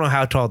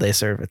how tall they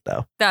serve it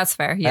though. That's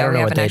fair. I Yeah, don't we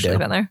know what haven't they actually do.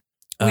 been there.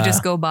 We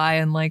just go by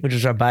and like We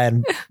just drive by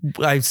and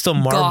I still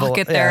marvel gawk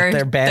at at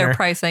their banner. their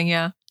pricing.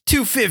 Yeah.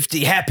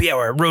 $2.50 happy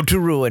hour, Road to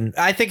Ruin.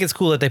 I think it's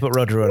cool that they put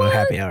Road to Ruin on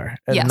happy hour,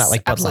 and Yes, not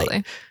like Bud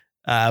absolutely.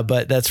 Light.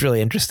 But that's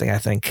really interesting. I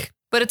think.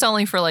 But it's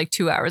only for like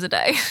 2 hours a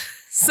day.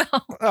 So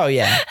Oh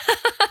yeah,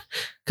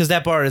 because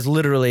that bar is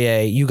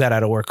literally you got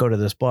out of work, go to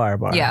this bar.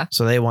 Yeah.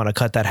 So they want to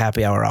cut that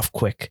happy hour off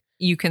quick.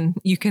 you can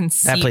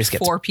seat place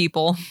gets 4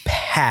 people.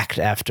 Packed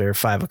after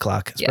 5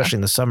 o'clock, especially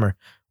in the summer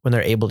when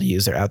they're able to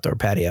use their outdoor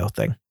patio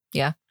thing.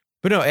 Yeah.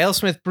 But no,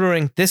 AleSmith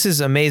Brewing, this is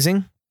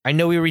amazing. I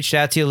know we reached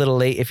out to you a little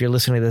late if you're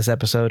listening to this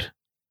episode.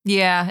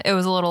 Yeah, it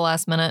was a little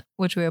last minute,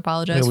 which we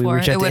apologize We for.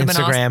 reached out It to would have been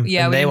Instagram, awesome.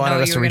 Yeah, and we they didn't wanted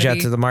know us you to were reach gonna out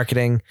be- to the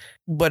marketing.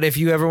 But if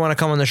you ever want to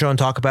come on the show and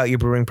talk about your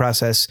brewing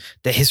process,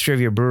 the history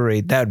of your brewery,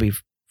 that would be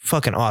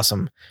fucking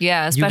awesome.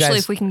 Yeah, You especially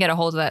guys- if we can get a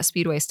hold of that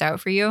Speedway Stout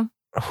for you.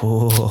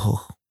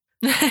 Oh.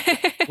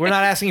 We're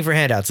not asking for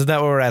handouts. That's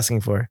not what we're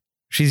asking for.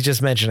 She's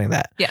just mentioning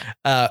that.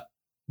 Yeah.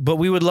 But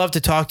we would love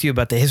to talk to you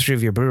about the history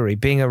of your brewery.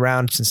 Being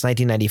around since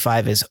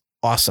 1995 is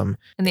awesome.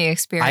 And the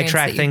experience. I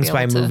track that you'd things be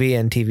by able to- movie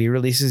and TV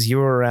releases. You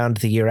were around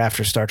the year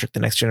after Star Trek The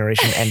Next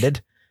Generation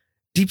ended.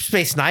 Deep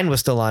Space Nine was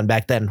still on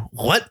back then.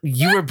 What?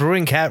 You were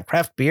brewing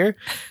craft beer?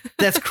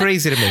 That's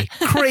crazy to me.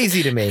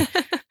 Crazy to me.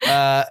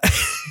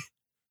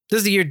 This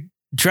is the year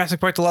Jurassic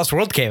Park The Lost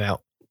World came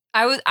out.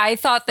 I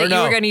thought that Or you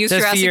no, were going to use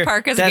that's the Jurassic year-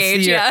 Park as a that's the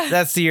gauge. year- Yeah.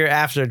 That's the year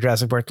after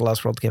Jurassic Park The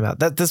Lost World came out.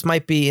 This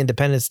might be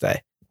Independence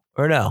Day.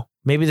 Or no.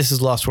 Maybe this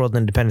is Lost World and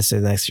Independence Day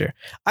next year.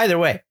 Either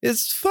way,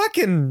 it's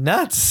fucking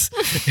nuts.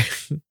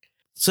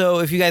 So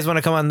if you guys want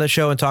to come on the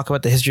show and talk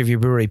about the history of your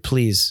brewery,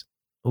 please.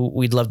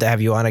 We'd love to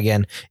have you on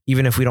again,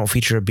 even if we don't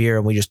feature a beer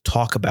and we just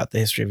talk about the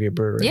history of your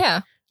brewery.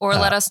 Yeah. Or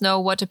let us know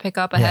what to pick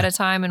up ahead of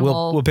time and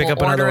We'll pick up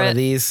another order one it. of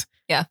these.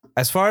 Yeah.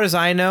 As far as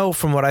I know,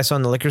 from what I saw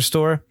in the liquor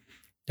store,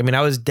 I mean,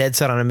 I was dead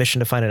set on a mission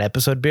to find an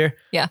episode beer.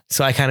 Yeah.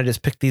 So I kind of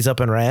just picked these up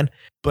and ran.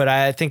 But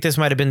I think this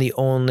might have been the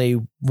only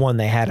one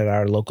they had at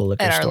our local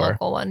liquor At our store.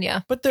 local one.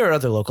 Yeah. But there are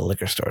other local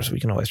liquor stores. We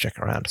can always check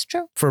around. It's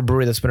true. For a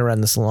brewery that's been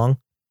around this long.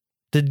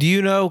 Did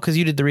you know, because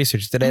you did the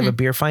research, did they have a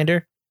beer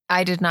finder?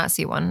 I did not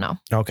see one. No.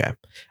 Okay.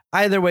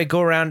 Either way,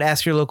 go around,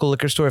 ask your local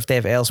liquor store if they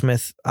have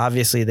AleSmith.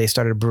 Obviously, they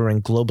started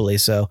brewing globally,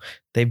 so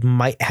they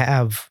might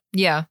have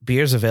Yeah.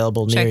 beers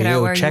available Check near it out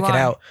you. where Check you it are.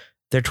 out.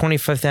 Their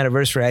 25th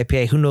anniversary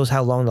IPA. Who knows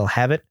how long they'll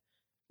have it?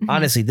 Mhm.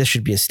 Honestly, this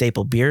should be a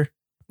staple beer.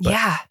 but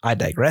Yeah. I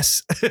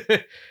digress.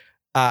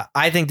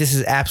 I think this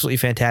is absolutely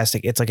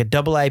fantastic. It's like a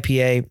double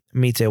IPA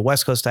meets a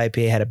West Coast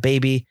IPA, had a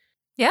baby.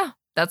 Yeah.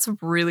 That's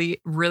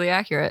really, really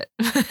accurate.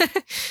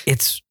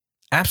 It's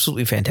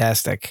absolutely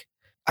fantastic.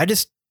 I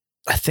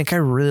think I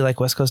really like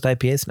West Coast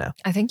IPAs now,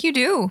 I think you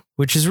do.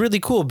 which is really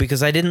cool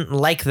because I didn't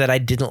like that. I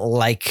didn't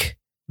like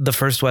the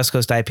first West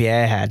Coast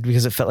IPA I had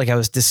because it felt like I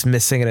was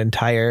dismissing an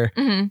entire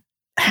Hmm.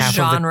 half of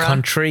Genre. the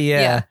country.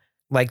 Yeah, Yeah.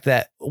 like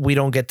that we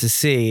don't get to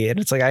see. And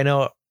it's like, I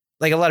know,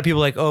 like a lot of people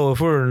are like, oh, if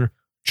we're in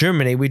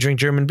Germany, we drink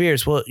German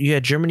beers. Well, yeah,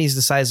 Germany's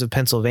the size of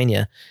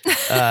Pennsylvania.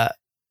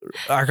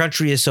 Our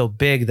country is so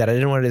big that I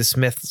didn't want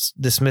to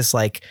dismiss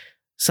like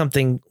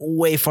something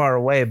way far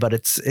away, but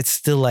it's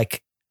still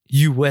like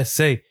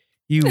USA,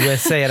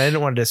 and I didn't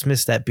want to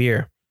dismiss that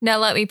beer. Now,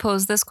 let me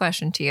pose this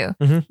question to you.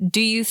 Mhm.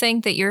 Do you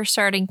think that you're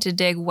starting to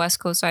dig West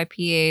Coast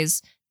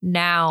IPAs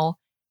now,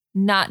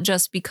 not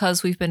just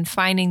because we've been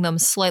finding them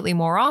slightly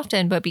more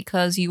often, but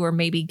because you are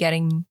maybe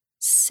getting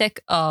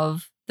sick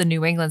of the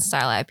New England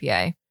style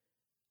IPA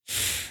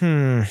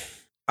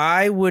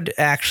I would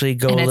actually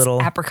go and a its little.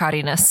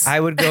 apricotiness? I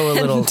would go a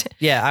little.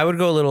 Yeah, I would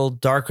go a little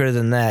darker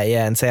than that.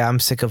 Yeah, and say I'm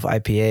sick of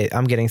IPA.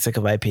 I'm getting sick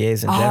of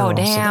IPAs in Oh, general. So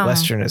the damn.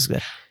 Western is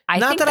good. I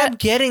Not think that I'm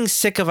getting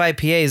sick of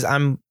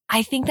IPAs.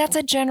 I think that's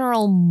a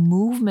general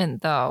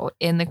movement, though,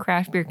 in the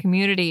craft beer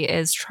community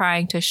is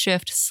trying to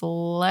shift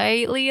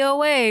slightly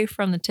away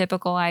from the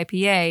typical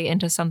IPA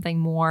into something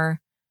more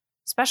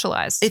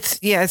specialized.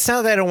 It's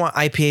not that I don't want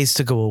IPAs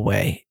to go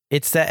away.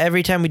 It's that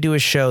every time we do a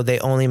show, they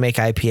only make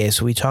IPAs.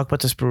 So we talk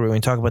about this brewery, we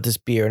talk about this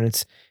beer,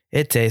 and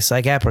it tastes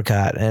like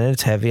apricot, and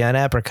it's heavy on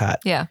apricot.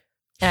 Yeah.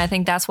 And I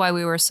think that's why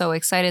we were so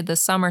excited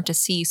this summer to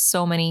see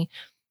so many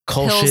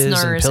Kolsch's and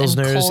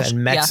Pilsners Kolsch-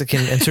 and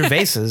Mexican and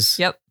cervezas.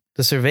 Yep.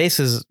 The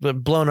cervezas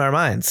blown our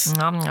minds,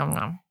 Nom, nom,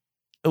 nom.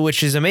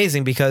 which is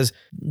amazing because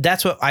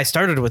that's what I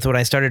started with when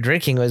I started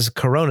drinking was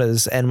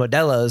Coronas and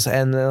Modelos.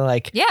 And they're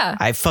like, Yeah.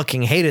 I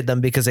fucking hated them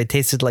because they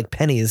tasted like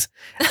pennies.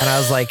 And I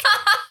was like,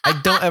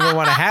 I don't ever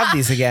want to have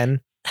these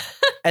again.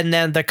 And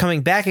then they're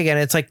coming back again.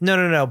 It's like,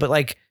 no. But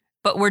like,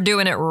 But we're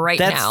doing it right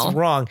that's now.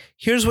 wrong.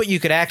 Here's what you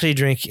could actually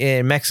drink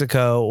in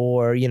Mexico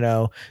or,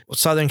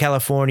 Southern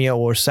California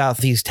or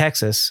Southeast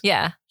Texas.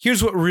 Yeah.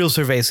 Here's what real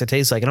cerveza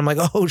tastes like. And I'm like,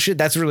 oh shit,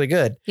 that's really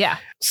good. Yeah.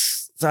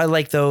 So I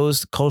like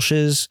those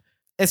Kolsch's.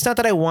 It's not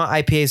that I want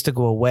IPAs to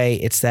go away.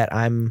 It's that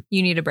I'm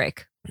You need a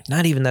break.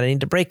 not even that I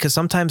need to break because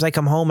sometimes I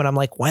come home and I'm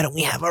like, why don't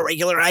we have a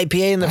regular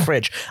IPA in the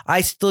fridge?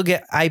 I still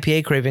get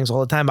IPA cravings all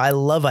the time. I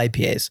love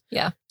IPAs.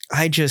 Yeah.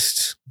 I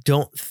just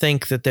don't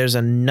think that there's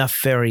enough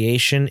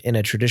variation in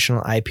a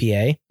traditional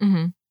IPA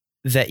hmm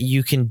that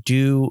you can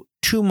do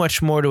too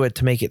much more to it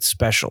to make it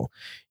special.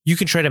 You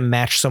can try to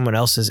match someone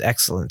else's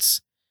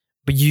excellence,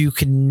 but you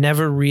can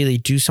never really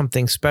do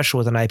something special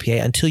with an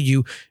IPA until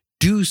you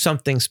do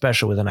something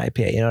special with an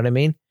IPA. You know what I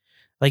mean?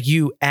 Like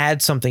you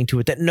add something to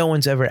it that no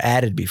one's ever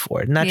added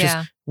before. Not Yeah.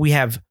 just we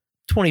have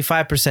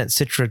 25%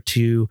 Citra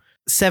to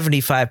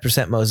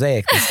 75%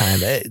 Mosaic this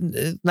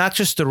time. Not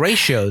just the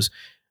ratios,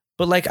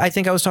 but like I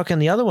think I was talking on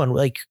the other one,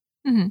 like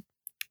Mhm.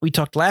 we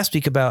talked last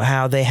week about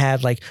how they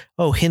had like,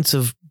 hints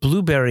of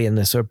blueberry in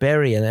this or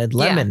berry and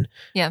lemon.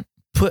 Yeah.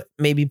 Put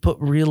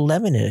real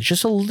lemon in it,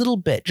 just a little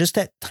bit, just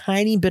that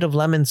tiny bit of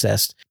lemon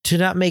zest to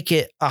not make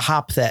it a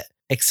hop that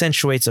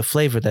accentuates a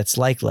flavor that's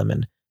like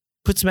lemon.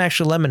 Put some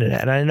actual lemon in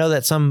it. And I know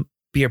that some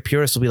beer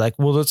purists will be like,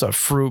 well, that's a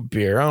fruit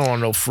beer. I don't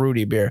want no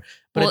fruity beer.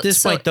 But Well, at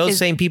this so point, those is-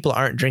 same people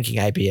aren't drinking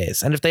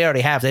IPAs. And if they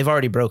already have, they've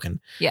already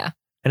broken. Yeah.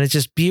 And it's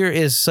just beer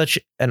is such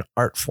an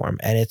art form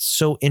and it's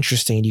so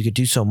interesting. You could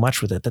do so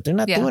much with it that they're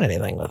not Yeah. doing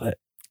anything with it.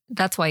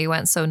 That's why you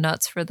went so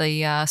nuts for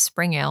the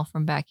spring ale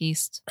from back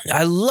east.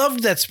 I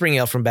loved that spring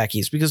ale from back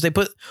east because they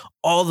put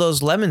all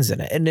those lemons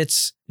in it. And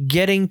it's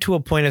getting to a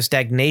point of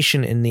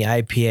stagnation in the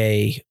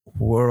IPA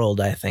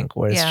world, I think,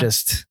 where it's Yeah.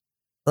 just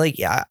like,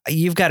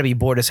 you've got to be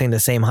bored of saying the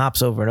same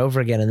hops over and over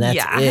again. And that's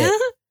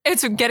it.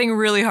 It's getting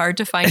really hard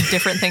to find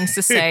different things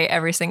to say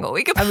every single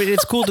week. I mean,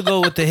 it's cool to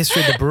go with the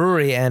history of the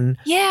brewery and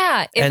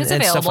Yeah, if and it's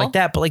available. stuff like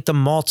that. But like the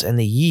malts and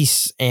the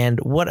yeast and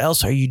what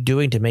else are you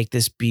doing to make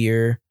this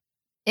beer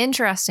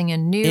Interesting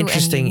and new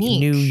interesting, and unique.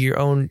 new, your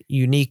own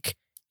unique?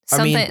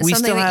 Something, I mean, we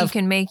something still that you have.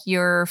 can make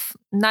your,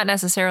 not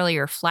necessarily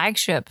your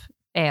flagship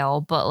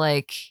ale, but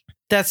like,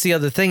 That's the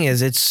other thing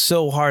is it's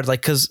so hard.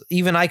 Like, cause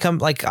even I come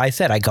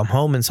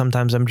home and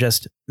sometimes I'm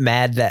just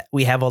mad that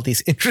we have all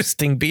these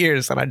interesting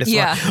beers and I just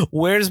Yeah. want,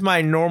 where's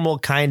my normal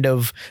kind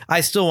of,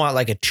 I still want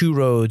like a Two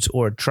Roads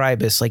or a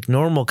Tribus, like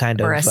normal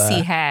kind or of, a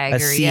sea hag, a or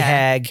Sea yeah.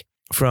 Hag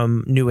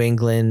from New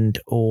England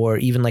or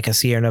even like a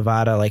Sierra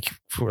Nevada, like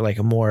for like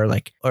a more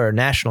like, or a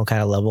national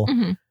kind of level,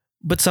 Mhm.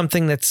 but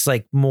something that's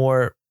like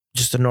more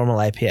just a normal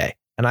IPA.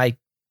 And I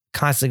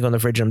constantly go in the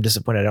fridge and I'm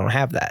disappointed I don't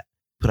have that,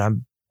 but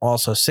I'm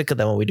also sick of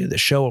them when we do the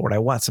show or when I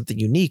want something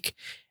unique.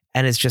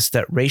 And it's just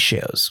that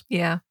ratios.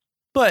 Yeah.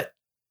 But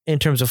in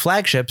terms of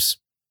flagships,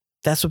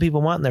 that's what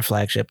people want in their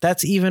flagship.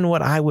 That's even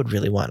what I would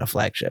really want in a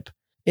flagship.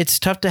 It's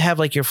tough to have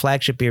like your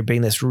flagship beer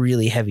being this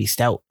really heavy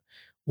stout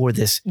or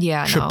this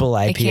Yeah. triple no,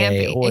 IPA It can't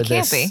be. or It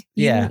this, can't be.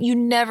 yeah, You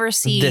never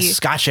see. this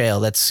Scotch ale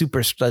that's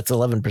that's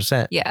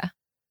 11%. Yeah.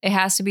 It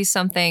has to be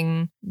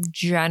something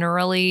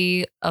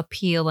generally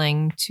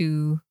appealing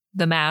to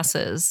the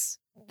masses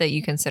that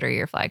you consider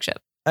your flagship.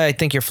 I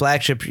think your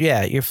flagship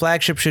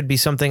should be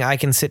something I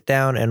can sit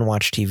down and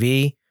watch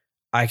TV.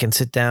 I can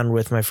sit down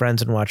with my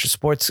friends and watch a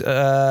sports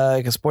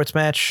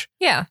match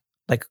Yeah.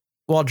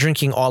 while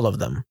drinking all of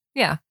them.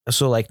 Yeah.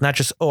 So like not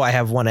just, I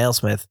have one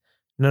AleSmith.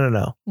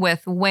 No.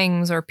 With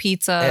wings or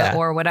pizza Yeah.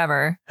 or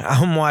whatever.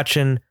 I'm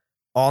watching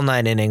all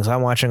 9 innings.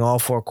 I'm watching all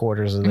 4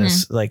 quarters of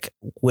this, like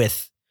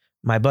with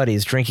my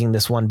buddies drinking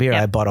this one beer.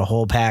 Yeah. I bought a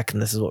whole pack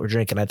and this is what we're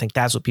drinking. I think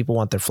that's what people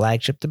want their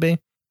flagship to be.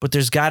 But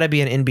there's got to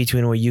be an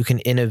in-between where you can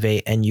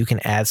innovate and you can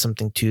add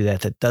something to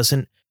that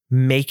doesn't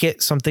make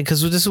it something.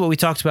 Because this is what we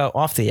talked about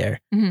off the air.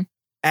 Mhm.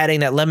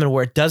 Adding that lemon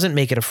where it doesn't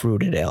make it a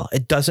fruited ale.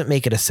 It doesn't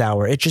make it a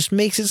sour. It just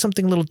makes it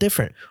something a little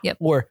different. Yep.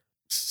 Or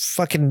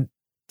fucking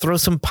throw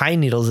some pine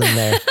needles in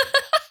there.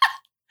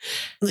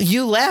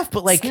 You laugh,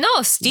 but like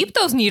no, steep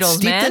those needles,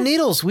 steep man. the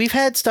needles. We've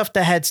had stuff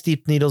that had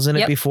steeped needles in it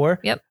Yep. before.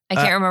 Yep. I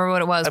can't remember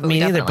what it was, but Me we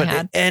neither, definitely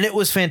had. and it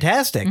was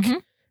fantastic.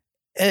 Mhm.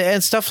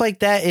 And stuff like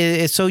that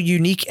is so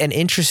unique and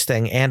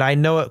interesting. And I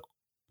know it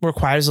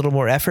requires a little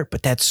more effort,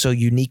 but that's so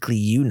uniquely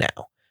you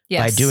now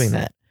Yes. by doing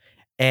that.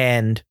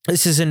 And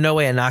this is in no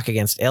way a knock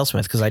against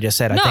AleSmith because I just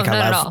said I No, think I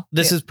not at love. all.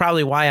 This Yeah. is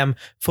probably why I'm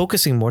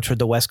focusing more toward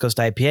the West Coast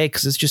IPA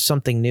because it's just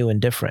something new and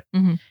different.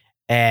 Mhm.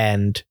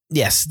 And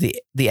yes,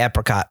 the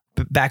apricot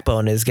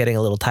backbone is getting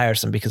a little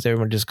tiresome because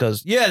everyone just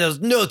goes, yeah, those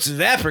notes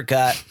of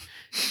apricot.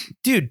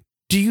 Dude,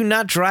 do you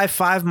not drive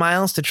 5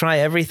 miles to try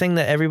everything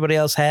that everybody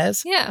else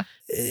has? Yeah.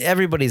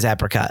 Everybody's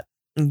apricot.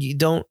 you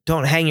don't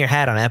hang your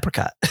hat on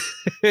apricot.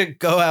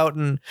 Go out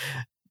and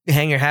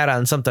hang your hat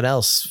on something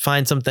else.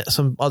 Find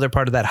some other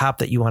part of that hop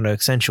that you want to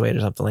accentuate or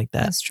something like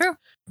that. That's true.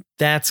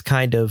 That's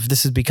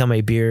this has become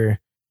a beer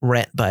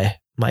rant by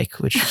Mike,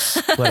 which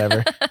is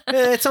whatever.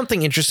 It's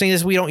something interesting.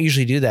 We don't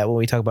usually do that when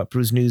we talk about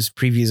Brews News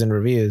previews and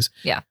reviews.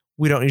 Yeah.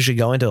 We don't usually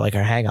go into like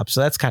our hang ups.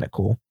 So that's kind of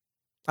cool.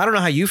 I don't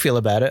know how you feel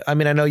about it. I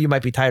mean, I know you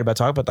might be tired about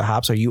talking about the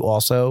hops. Are you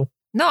also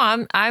No,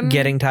 I'm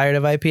getting tired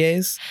of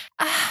IPAs?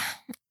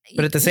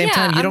 But at the same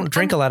time, you don't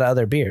drink a lot of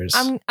other beers.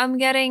 I'm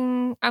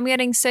getting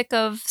sick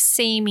of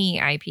samey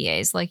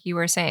IPAs, like you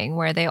were saying,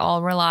 where they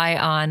all rely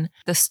on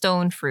the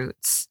stone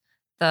fruits,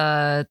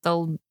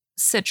 the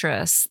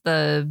citrus,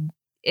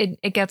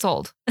 it gets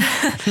old.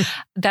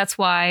 That's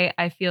why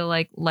I feel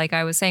like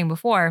I was saying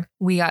before,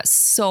 we got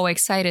so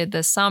excited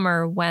this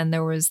summer when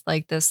there was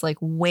like this like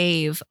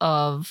wave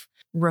of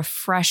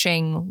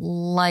refreshing,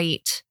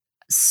 light,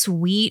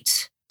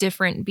 sweet,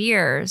 different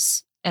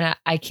beers. And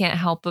I can't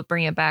help but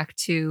bring it back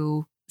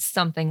to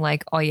something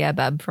like Oh Yeah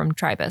Beb from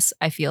Tribus.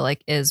 I feel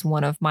like is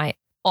one of my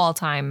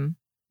all-time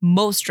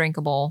most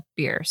drinkable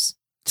beers.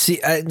 See,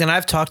 and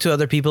I've talked to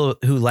other people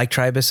who like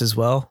Tribus as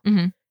well.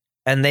 Mm-hmm.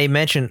 And they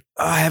mention,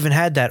 oh, I haven't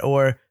had that.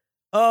 Or,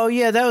 oh,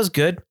 yeah, that was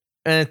good.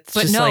 And it's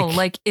But just no, like,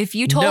 like if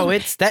you told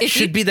that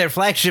should be their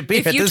flagship beer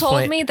if at you this told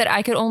point. me that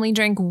I could only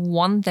drink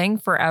one thing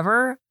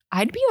forever,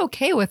 I'd be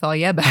okay with Oh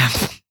Yeah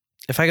Beb.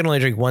 If I could only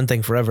drink one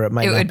thing forever, it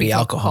might not would be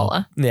alcohol.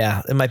 Coca-Cola.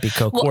 Yeah, it might be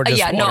Coke Well, or just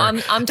yeah, water.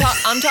 no, I'm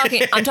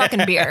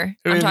talking beer.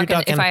 You're If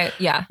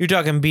You're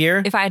talking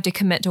beer I had to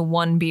commit to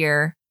one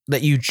beer.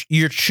 that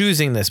you're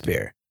choosing this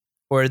beer,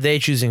 or are they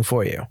choosing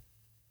for you?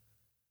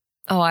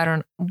 Oh, I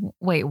don't.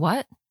 Wait,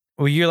 what?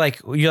 Well, you're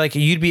like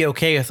you'd be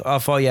okay with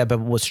off all yeah, but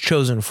was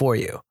chosen for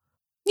you.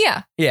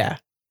 Yeah, Yeah.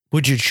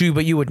 Would you choose?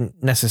 But you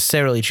wouldn't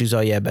necessarily choose. Oh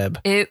yeah, Beb.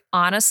 it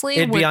honestly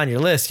It'd be on your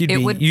list. You'd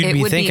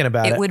be thinking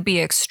about it. It would be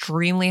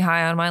extremely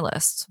high on my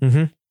list.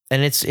 Mm-hmm.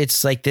 And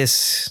it's like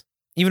this.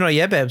 Even though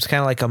yeah, Beb's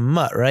kind of like a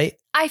mutt, right?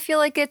 I feel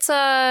like it's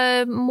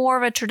a more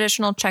of a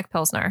traditional Czech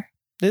Pilsner.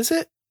 Is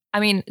it? I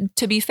mean,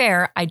 to be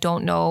fair, I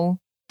don't know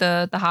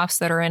the hops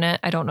that are in it.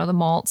 I don't know the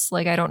malts.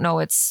 Like, I don't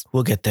know.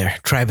 We'll get there.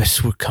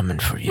 Tribus, we're coming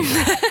for you.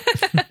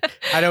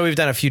 I know we've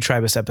done a few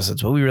Tribus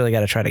episodes, but we really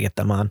got to try to get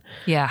them on.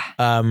 Yeah.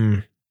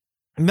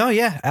 No,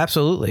 yeah,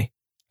 absolutely.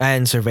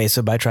 And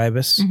Cerveza by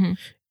Tribus. Mhm.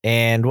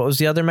 And what was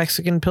the other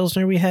Mexican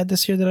Pilsner we had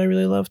this year that I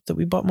really loved that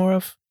we bought more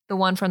of? The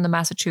one from the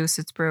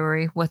Massachusetts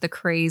brewery with the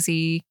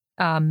crazy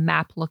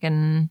map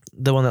looking.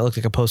 The one that looked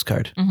like a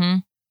postcard. Mm-hmm.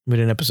 We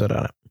did an episode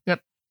on it.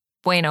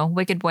 Bueno.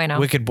 Wicked Bueno.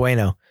 Wicked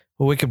Bueno.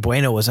 Well, Wicked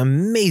Bueno was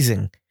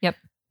amazing. Yep.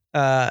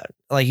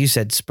 Like you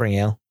said, Spring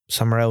Ale.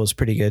 Summer Ale was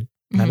pretty good.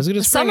 Not as good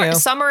as Spring Ale.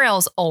 Summer Ale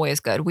is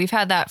always good. We've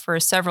had that for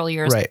several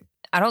years. Right.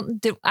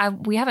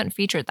 We haven't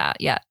featured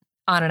that yet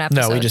on an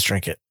episode. No, we just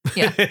drink it.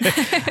 Yeah.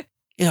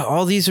 Yeah,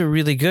 all these are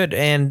really good.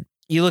 And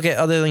you look at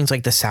other things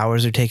like the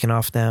sours are taking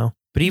off now.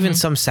 But even Mhm.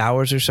 some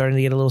sours are starting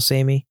to get a little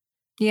samey.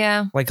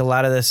 Yeah. Like a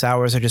lot of the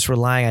sours are just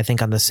relying, I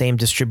think, on the same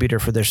distributor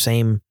for their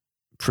same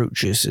fruit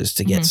juices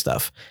to get Mhm.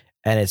 stuff.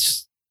 And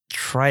it's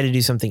try to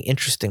do something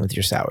interesting with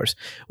your sours,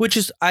 which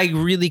is, I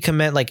really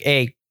commend, like,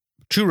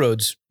 True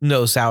Roads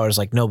knows sours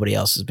like nobody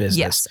else's business.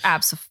 Yes,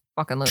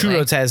 absolutely. True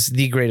Roads has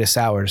the greatest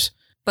sours.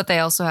 But they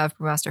also have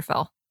Brewmaster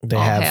Phil. They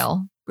All have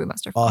hail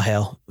Brewmaster Phil. all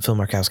hail Phil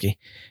Markowski.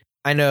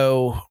 I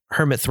know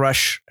Hermit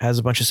Thrush has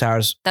a bunch of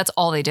sours. That's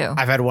all they do.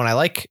 I've had one I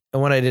like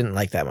and one I didn't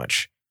like that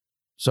much.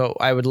 So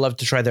I would love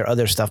to try their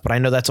other stuff, but I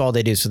know that's all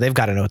they do. So they've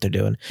got to know what they're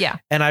doing. Yeah.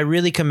 And I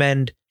really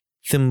commend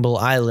Thimble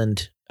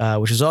Island,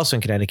 which is also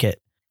in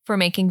Connecticut, For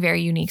making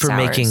very unique for sours.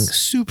 making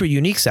super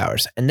unique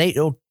sours. And they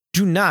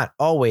do not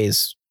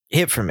always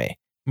hit for me,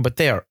 but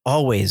they are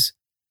always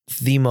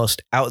the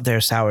most out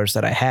there sours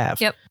that I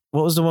have. Yep.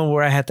 What was the one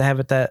where I had to have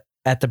it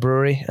at the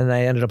brewery and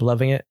I ended up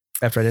loving it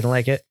after I didn't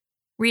like it?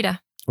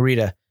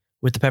 Rita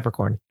with the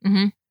peppercorn.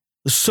 Mm-hmm. It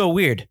was so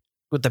weird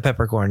with the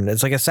peppercorn.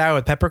 It's like a sour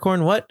with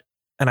peppercorn. What?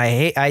 And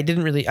I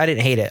didn't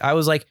hate it. I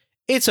was like,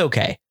 it's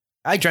okay.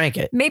 I drank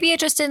it. Maybe it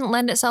just didn't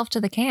lend itself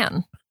to the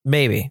can.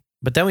 Maybe.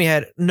 But then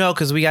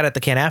because we got it at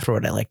the can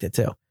afterward. I liked it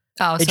too.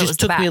 Oh, so It just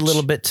took me a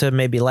little bit to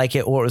maybe like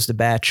it, or it was the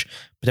batch.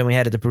 But then we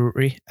had it at the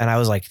brewery and I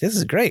was like, this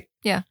is great.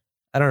 Yeah.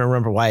 I don't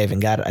remember why I even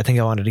got it. I think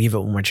I wanted to give it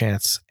one more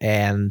chance.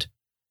 And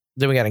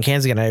then we got it in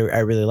cans again. I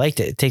really liked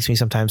it. It takes me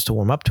sometimes to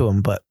warm up to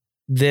them, but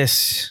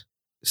this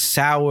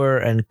sour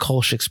and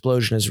Kolsch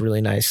explosion is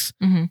really nice.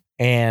 Mm-hmm.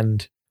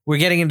 And we're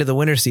getting into the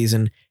winter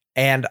season,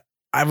 and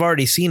I've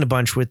already seen a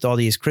bunch with all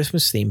these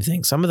Christmas themed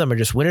things. Some of them are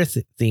just winter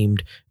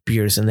themed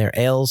beers, and they're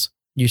ales.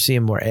 You're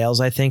seeing more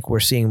ales, I think. We're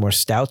seeing more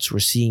stouts. We're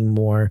seeing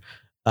more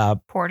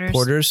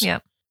porters.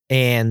 Yep.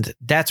 And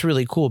that's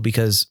really cool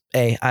because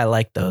I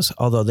like those,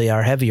 although they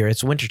are heavier.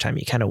 It's wintertime.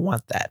 You kind of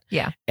want that.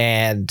 Yeah.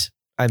 And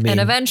I mean, And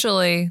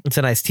eventually, it's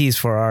a nice tease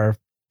for our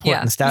port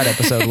and stout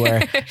episode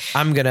where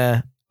I'm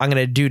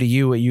gonna do to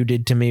you what you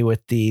did to me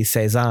with the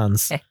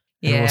saisons. And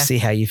yeah, we'll see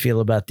how you feel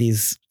about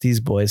these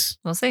boys.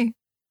 we'll see.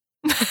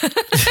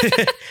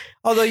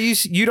 Although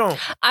you don't,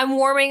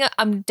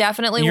 I'm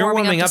definitely you're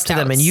warming up to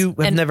them, and you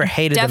have never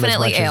hated them as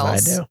much ales,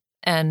 as I do.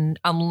 And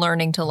I'm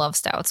learning to love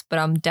stouts, but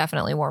I'm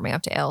definitely warming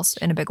up to ales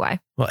in a big way.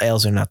 Well,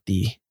 ales are not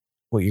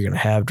what you're going to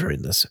have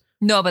during this.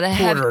 No, but the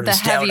heavier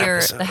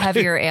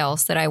episode.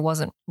 ales that I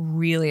wasn't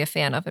really a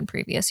fan of in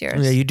previous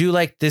years. Yeah, you do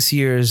like this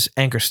year's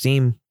Anchor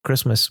Steam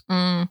Christmas,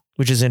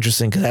 which is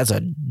interesting because that's a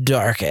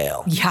dark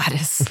ale. Yeah,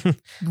 it is.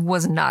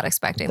 Was not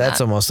expecting That's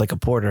that. almost like a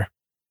porter.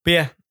 But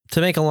yeah,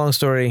 to make a long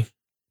story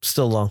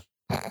still long,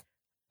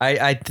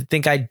 I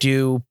think I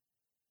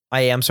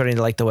am starting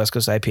to like the West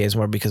Coast IPAs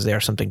more because they are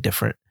something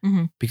different.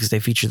 Because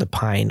they feature the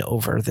pine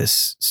over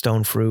this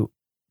stone fruit,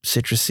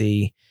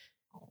 citrusy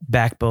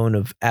backbone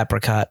of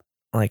apricot.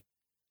 Like,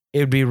 it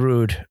would be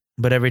rude,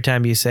 but every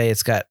time you say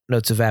it's got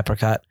notes of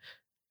apricot,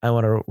 I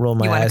want to roll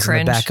my eyes in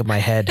the back of my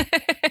head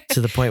to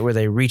the point where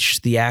they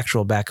reach the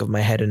actual back of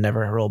my head and never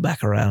roll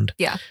back around.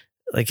 Yeah.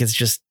 Like, it's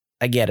just,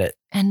 I get it.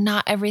 And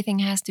not everything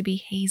has to be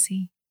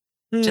hazy.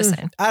 Just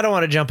saying. I don't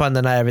want to jump on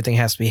the not everything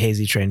has to be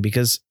hazy train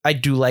because I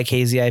do like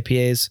hazy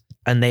IPAs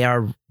and they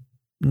are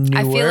newer.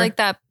 I feel like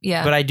that,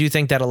 yeah. But I do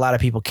think that a lot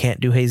of people can't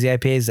do hazy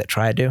IPAs that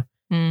try to,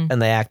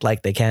 and they act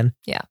like they can.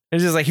 Yeah.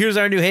 It's just like, here's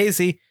our new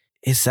hazy.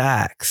 It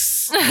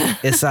sucks.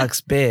 It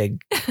sucks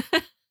big.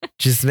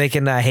 Just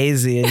making that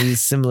hazy and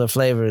use similar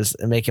flavors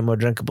and make it more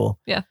drinkable.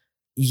 Yeah.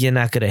 You're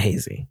not good at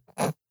hazy.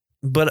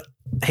 But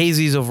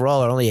hazies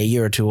overall are only a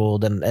year or two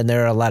old, and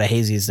there are a lot of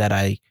hazies that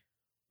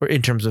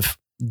in terms of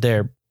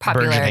their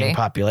burgeoning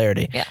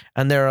popularity. Yeah.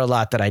 And there are a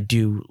lot that I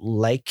do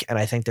like, and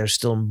I think there's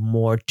still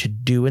more to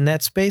do in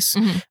that space.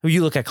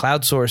 You look at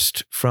Cloud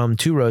Sourced from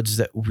Two Roads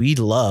that we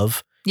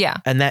love. Yeah.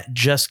 And that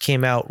just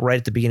came out right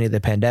at the beginning of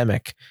the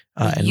pandemic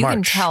in you March.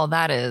 can tell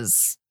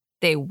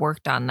they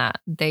worked on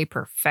that. They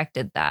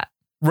perfected that.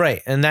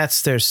 Right. And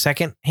that's their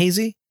second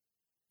hazy?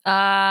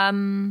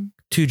 Too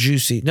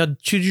Juicy. No,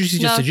 Too Juicy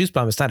is just a juice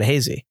bomb. It's not a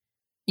hazy.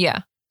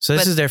 Yeah. So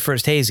this is their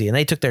first hazy, and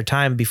they took their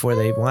time before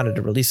they wanted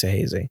to release a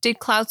hazy. Did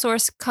Cloud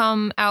Source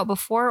come out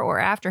before or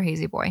after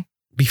Hazy Boy?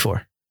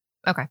 Before.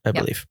 Okay. I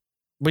believe.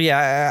 But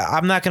yeah,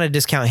 I'm not going to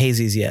discount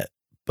hazies yet,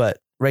 but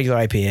regular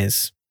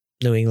IPAs,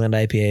 New England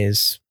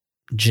IPAs,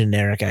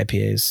 generic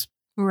IPAs.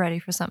 We're ready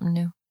for something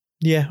new.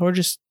 Yeah, or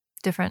just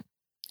different.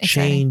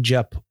 Exciting. Change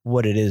up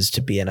what it is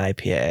to be an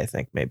IPA, I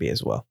think, maybe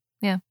as well.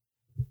 Yeah.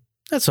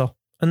 That's all.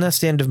 And that's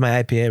the end of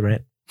my IPA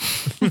rant.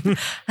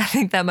 I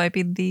think that might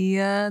be the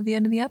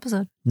end of the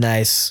episode.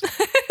 Nice.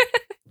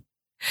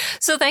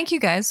 So thank you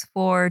guys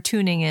for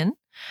tuning in.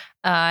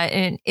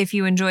 And if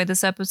you enjoyed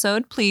this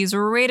episode, please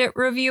rate it,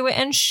 review it,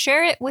 and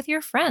share it with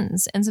your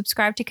friends. And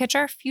subscribe to catch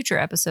our future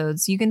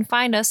episodes. You can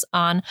find us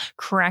on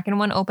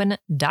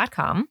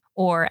KrakenOneOpen.com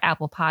or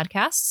Apple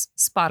Podcasts,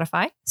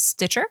 Spotify,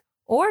 Stitcher,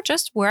 or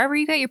just wherever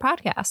you get your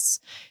podcasts.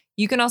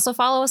 You can also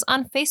follow us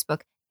on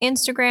Facebook,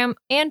 Instagram,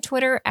 and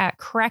Twitter at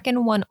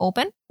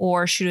KrakenOneOpen,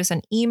 or shoot us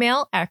an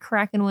email at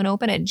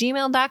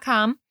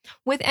KrakenOneOpen@gmail.com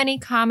with any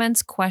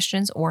comments,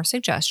 questions, or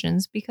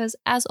suggestions, because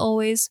as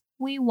always,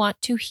 we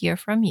want to hear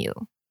from you.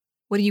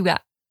 What do you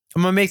got?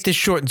 I'm going to make this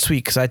short and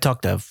sweet because I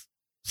talked a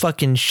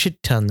fucking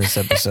shit ton this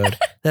episode.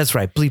 That's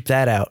right. Bleep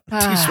that out.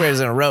 2 swears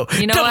in a row.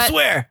 You know Don't what?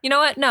 swear. You know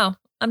what? No,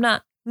 I'm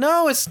not.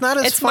 No, it's not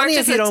as funny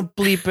if you don't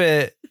bleep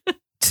it.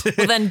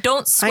 Well, then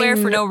don't swear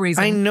for no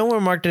reason. I know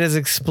we're marked it as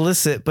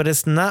explicit, but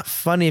it's not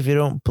funny if you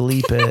don't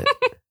bleep it.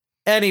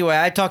 Anyway,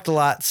 I talked a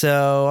lot,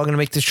 so I'm going to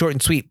make this short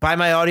and sweet. Buy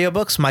my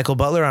audiobooks, Michael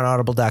Butler on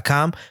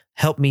audible.com.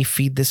 Help me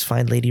feed this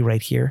fine lady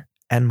right here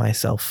and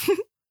myself.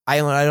 I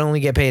only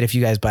get paid if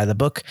you guys buy the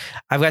book.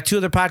 I've got 2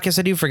 other podcasts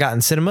I do,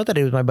 Forgotten Cinema, that I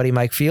do with my buddy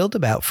Mike Field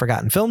about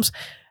forgotten films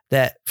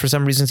that for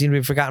some reason seem to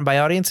be forgotten by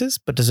audiences,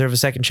 but deserve a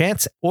second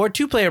chance. Or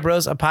 2 Player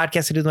Bros, a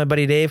podcast I do with my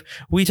buddy Dave.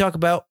 We talk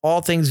about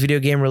all things video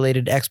game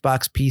related,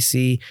 Xbox,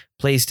 PC,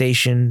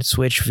 PlayStation,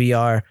 Switch,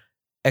 VR,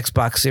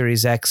 Xbox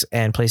Series X,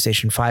 and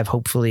PlayStation 5,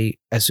 hopefully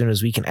as soon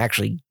as we can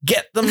actually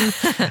get them.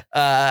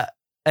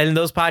 And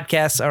those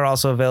podcasts are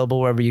also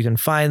available wherever you can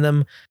find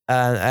them.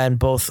 And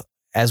both,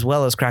 as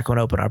well as Crack One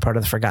Open, are part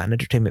of the Forgotten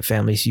Entertainment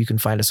family, so you can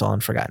find us all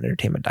on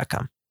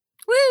ForgottenEntertainment.com.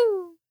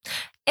 Woo!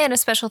 And a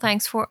special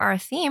thanks for our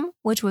theme,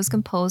 which was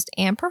composed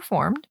and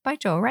performed by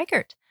Joe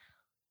Reichert.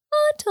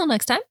 Until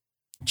next time.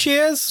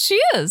 Cheers.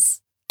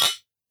 Cheers.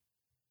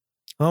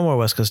 One more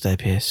West Coast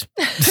IPAs.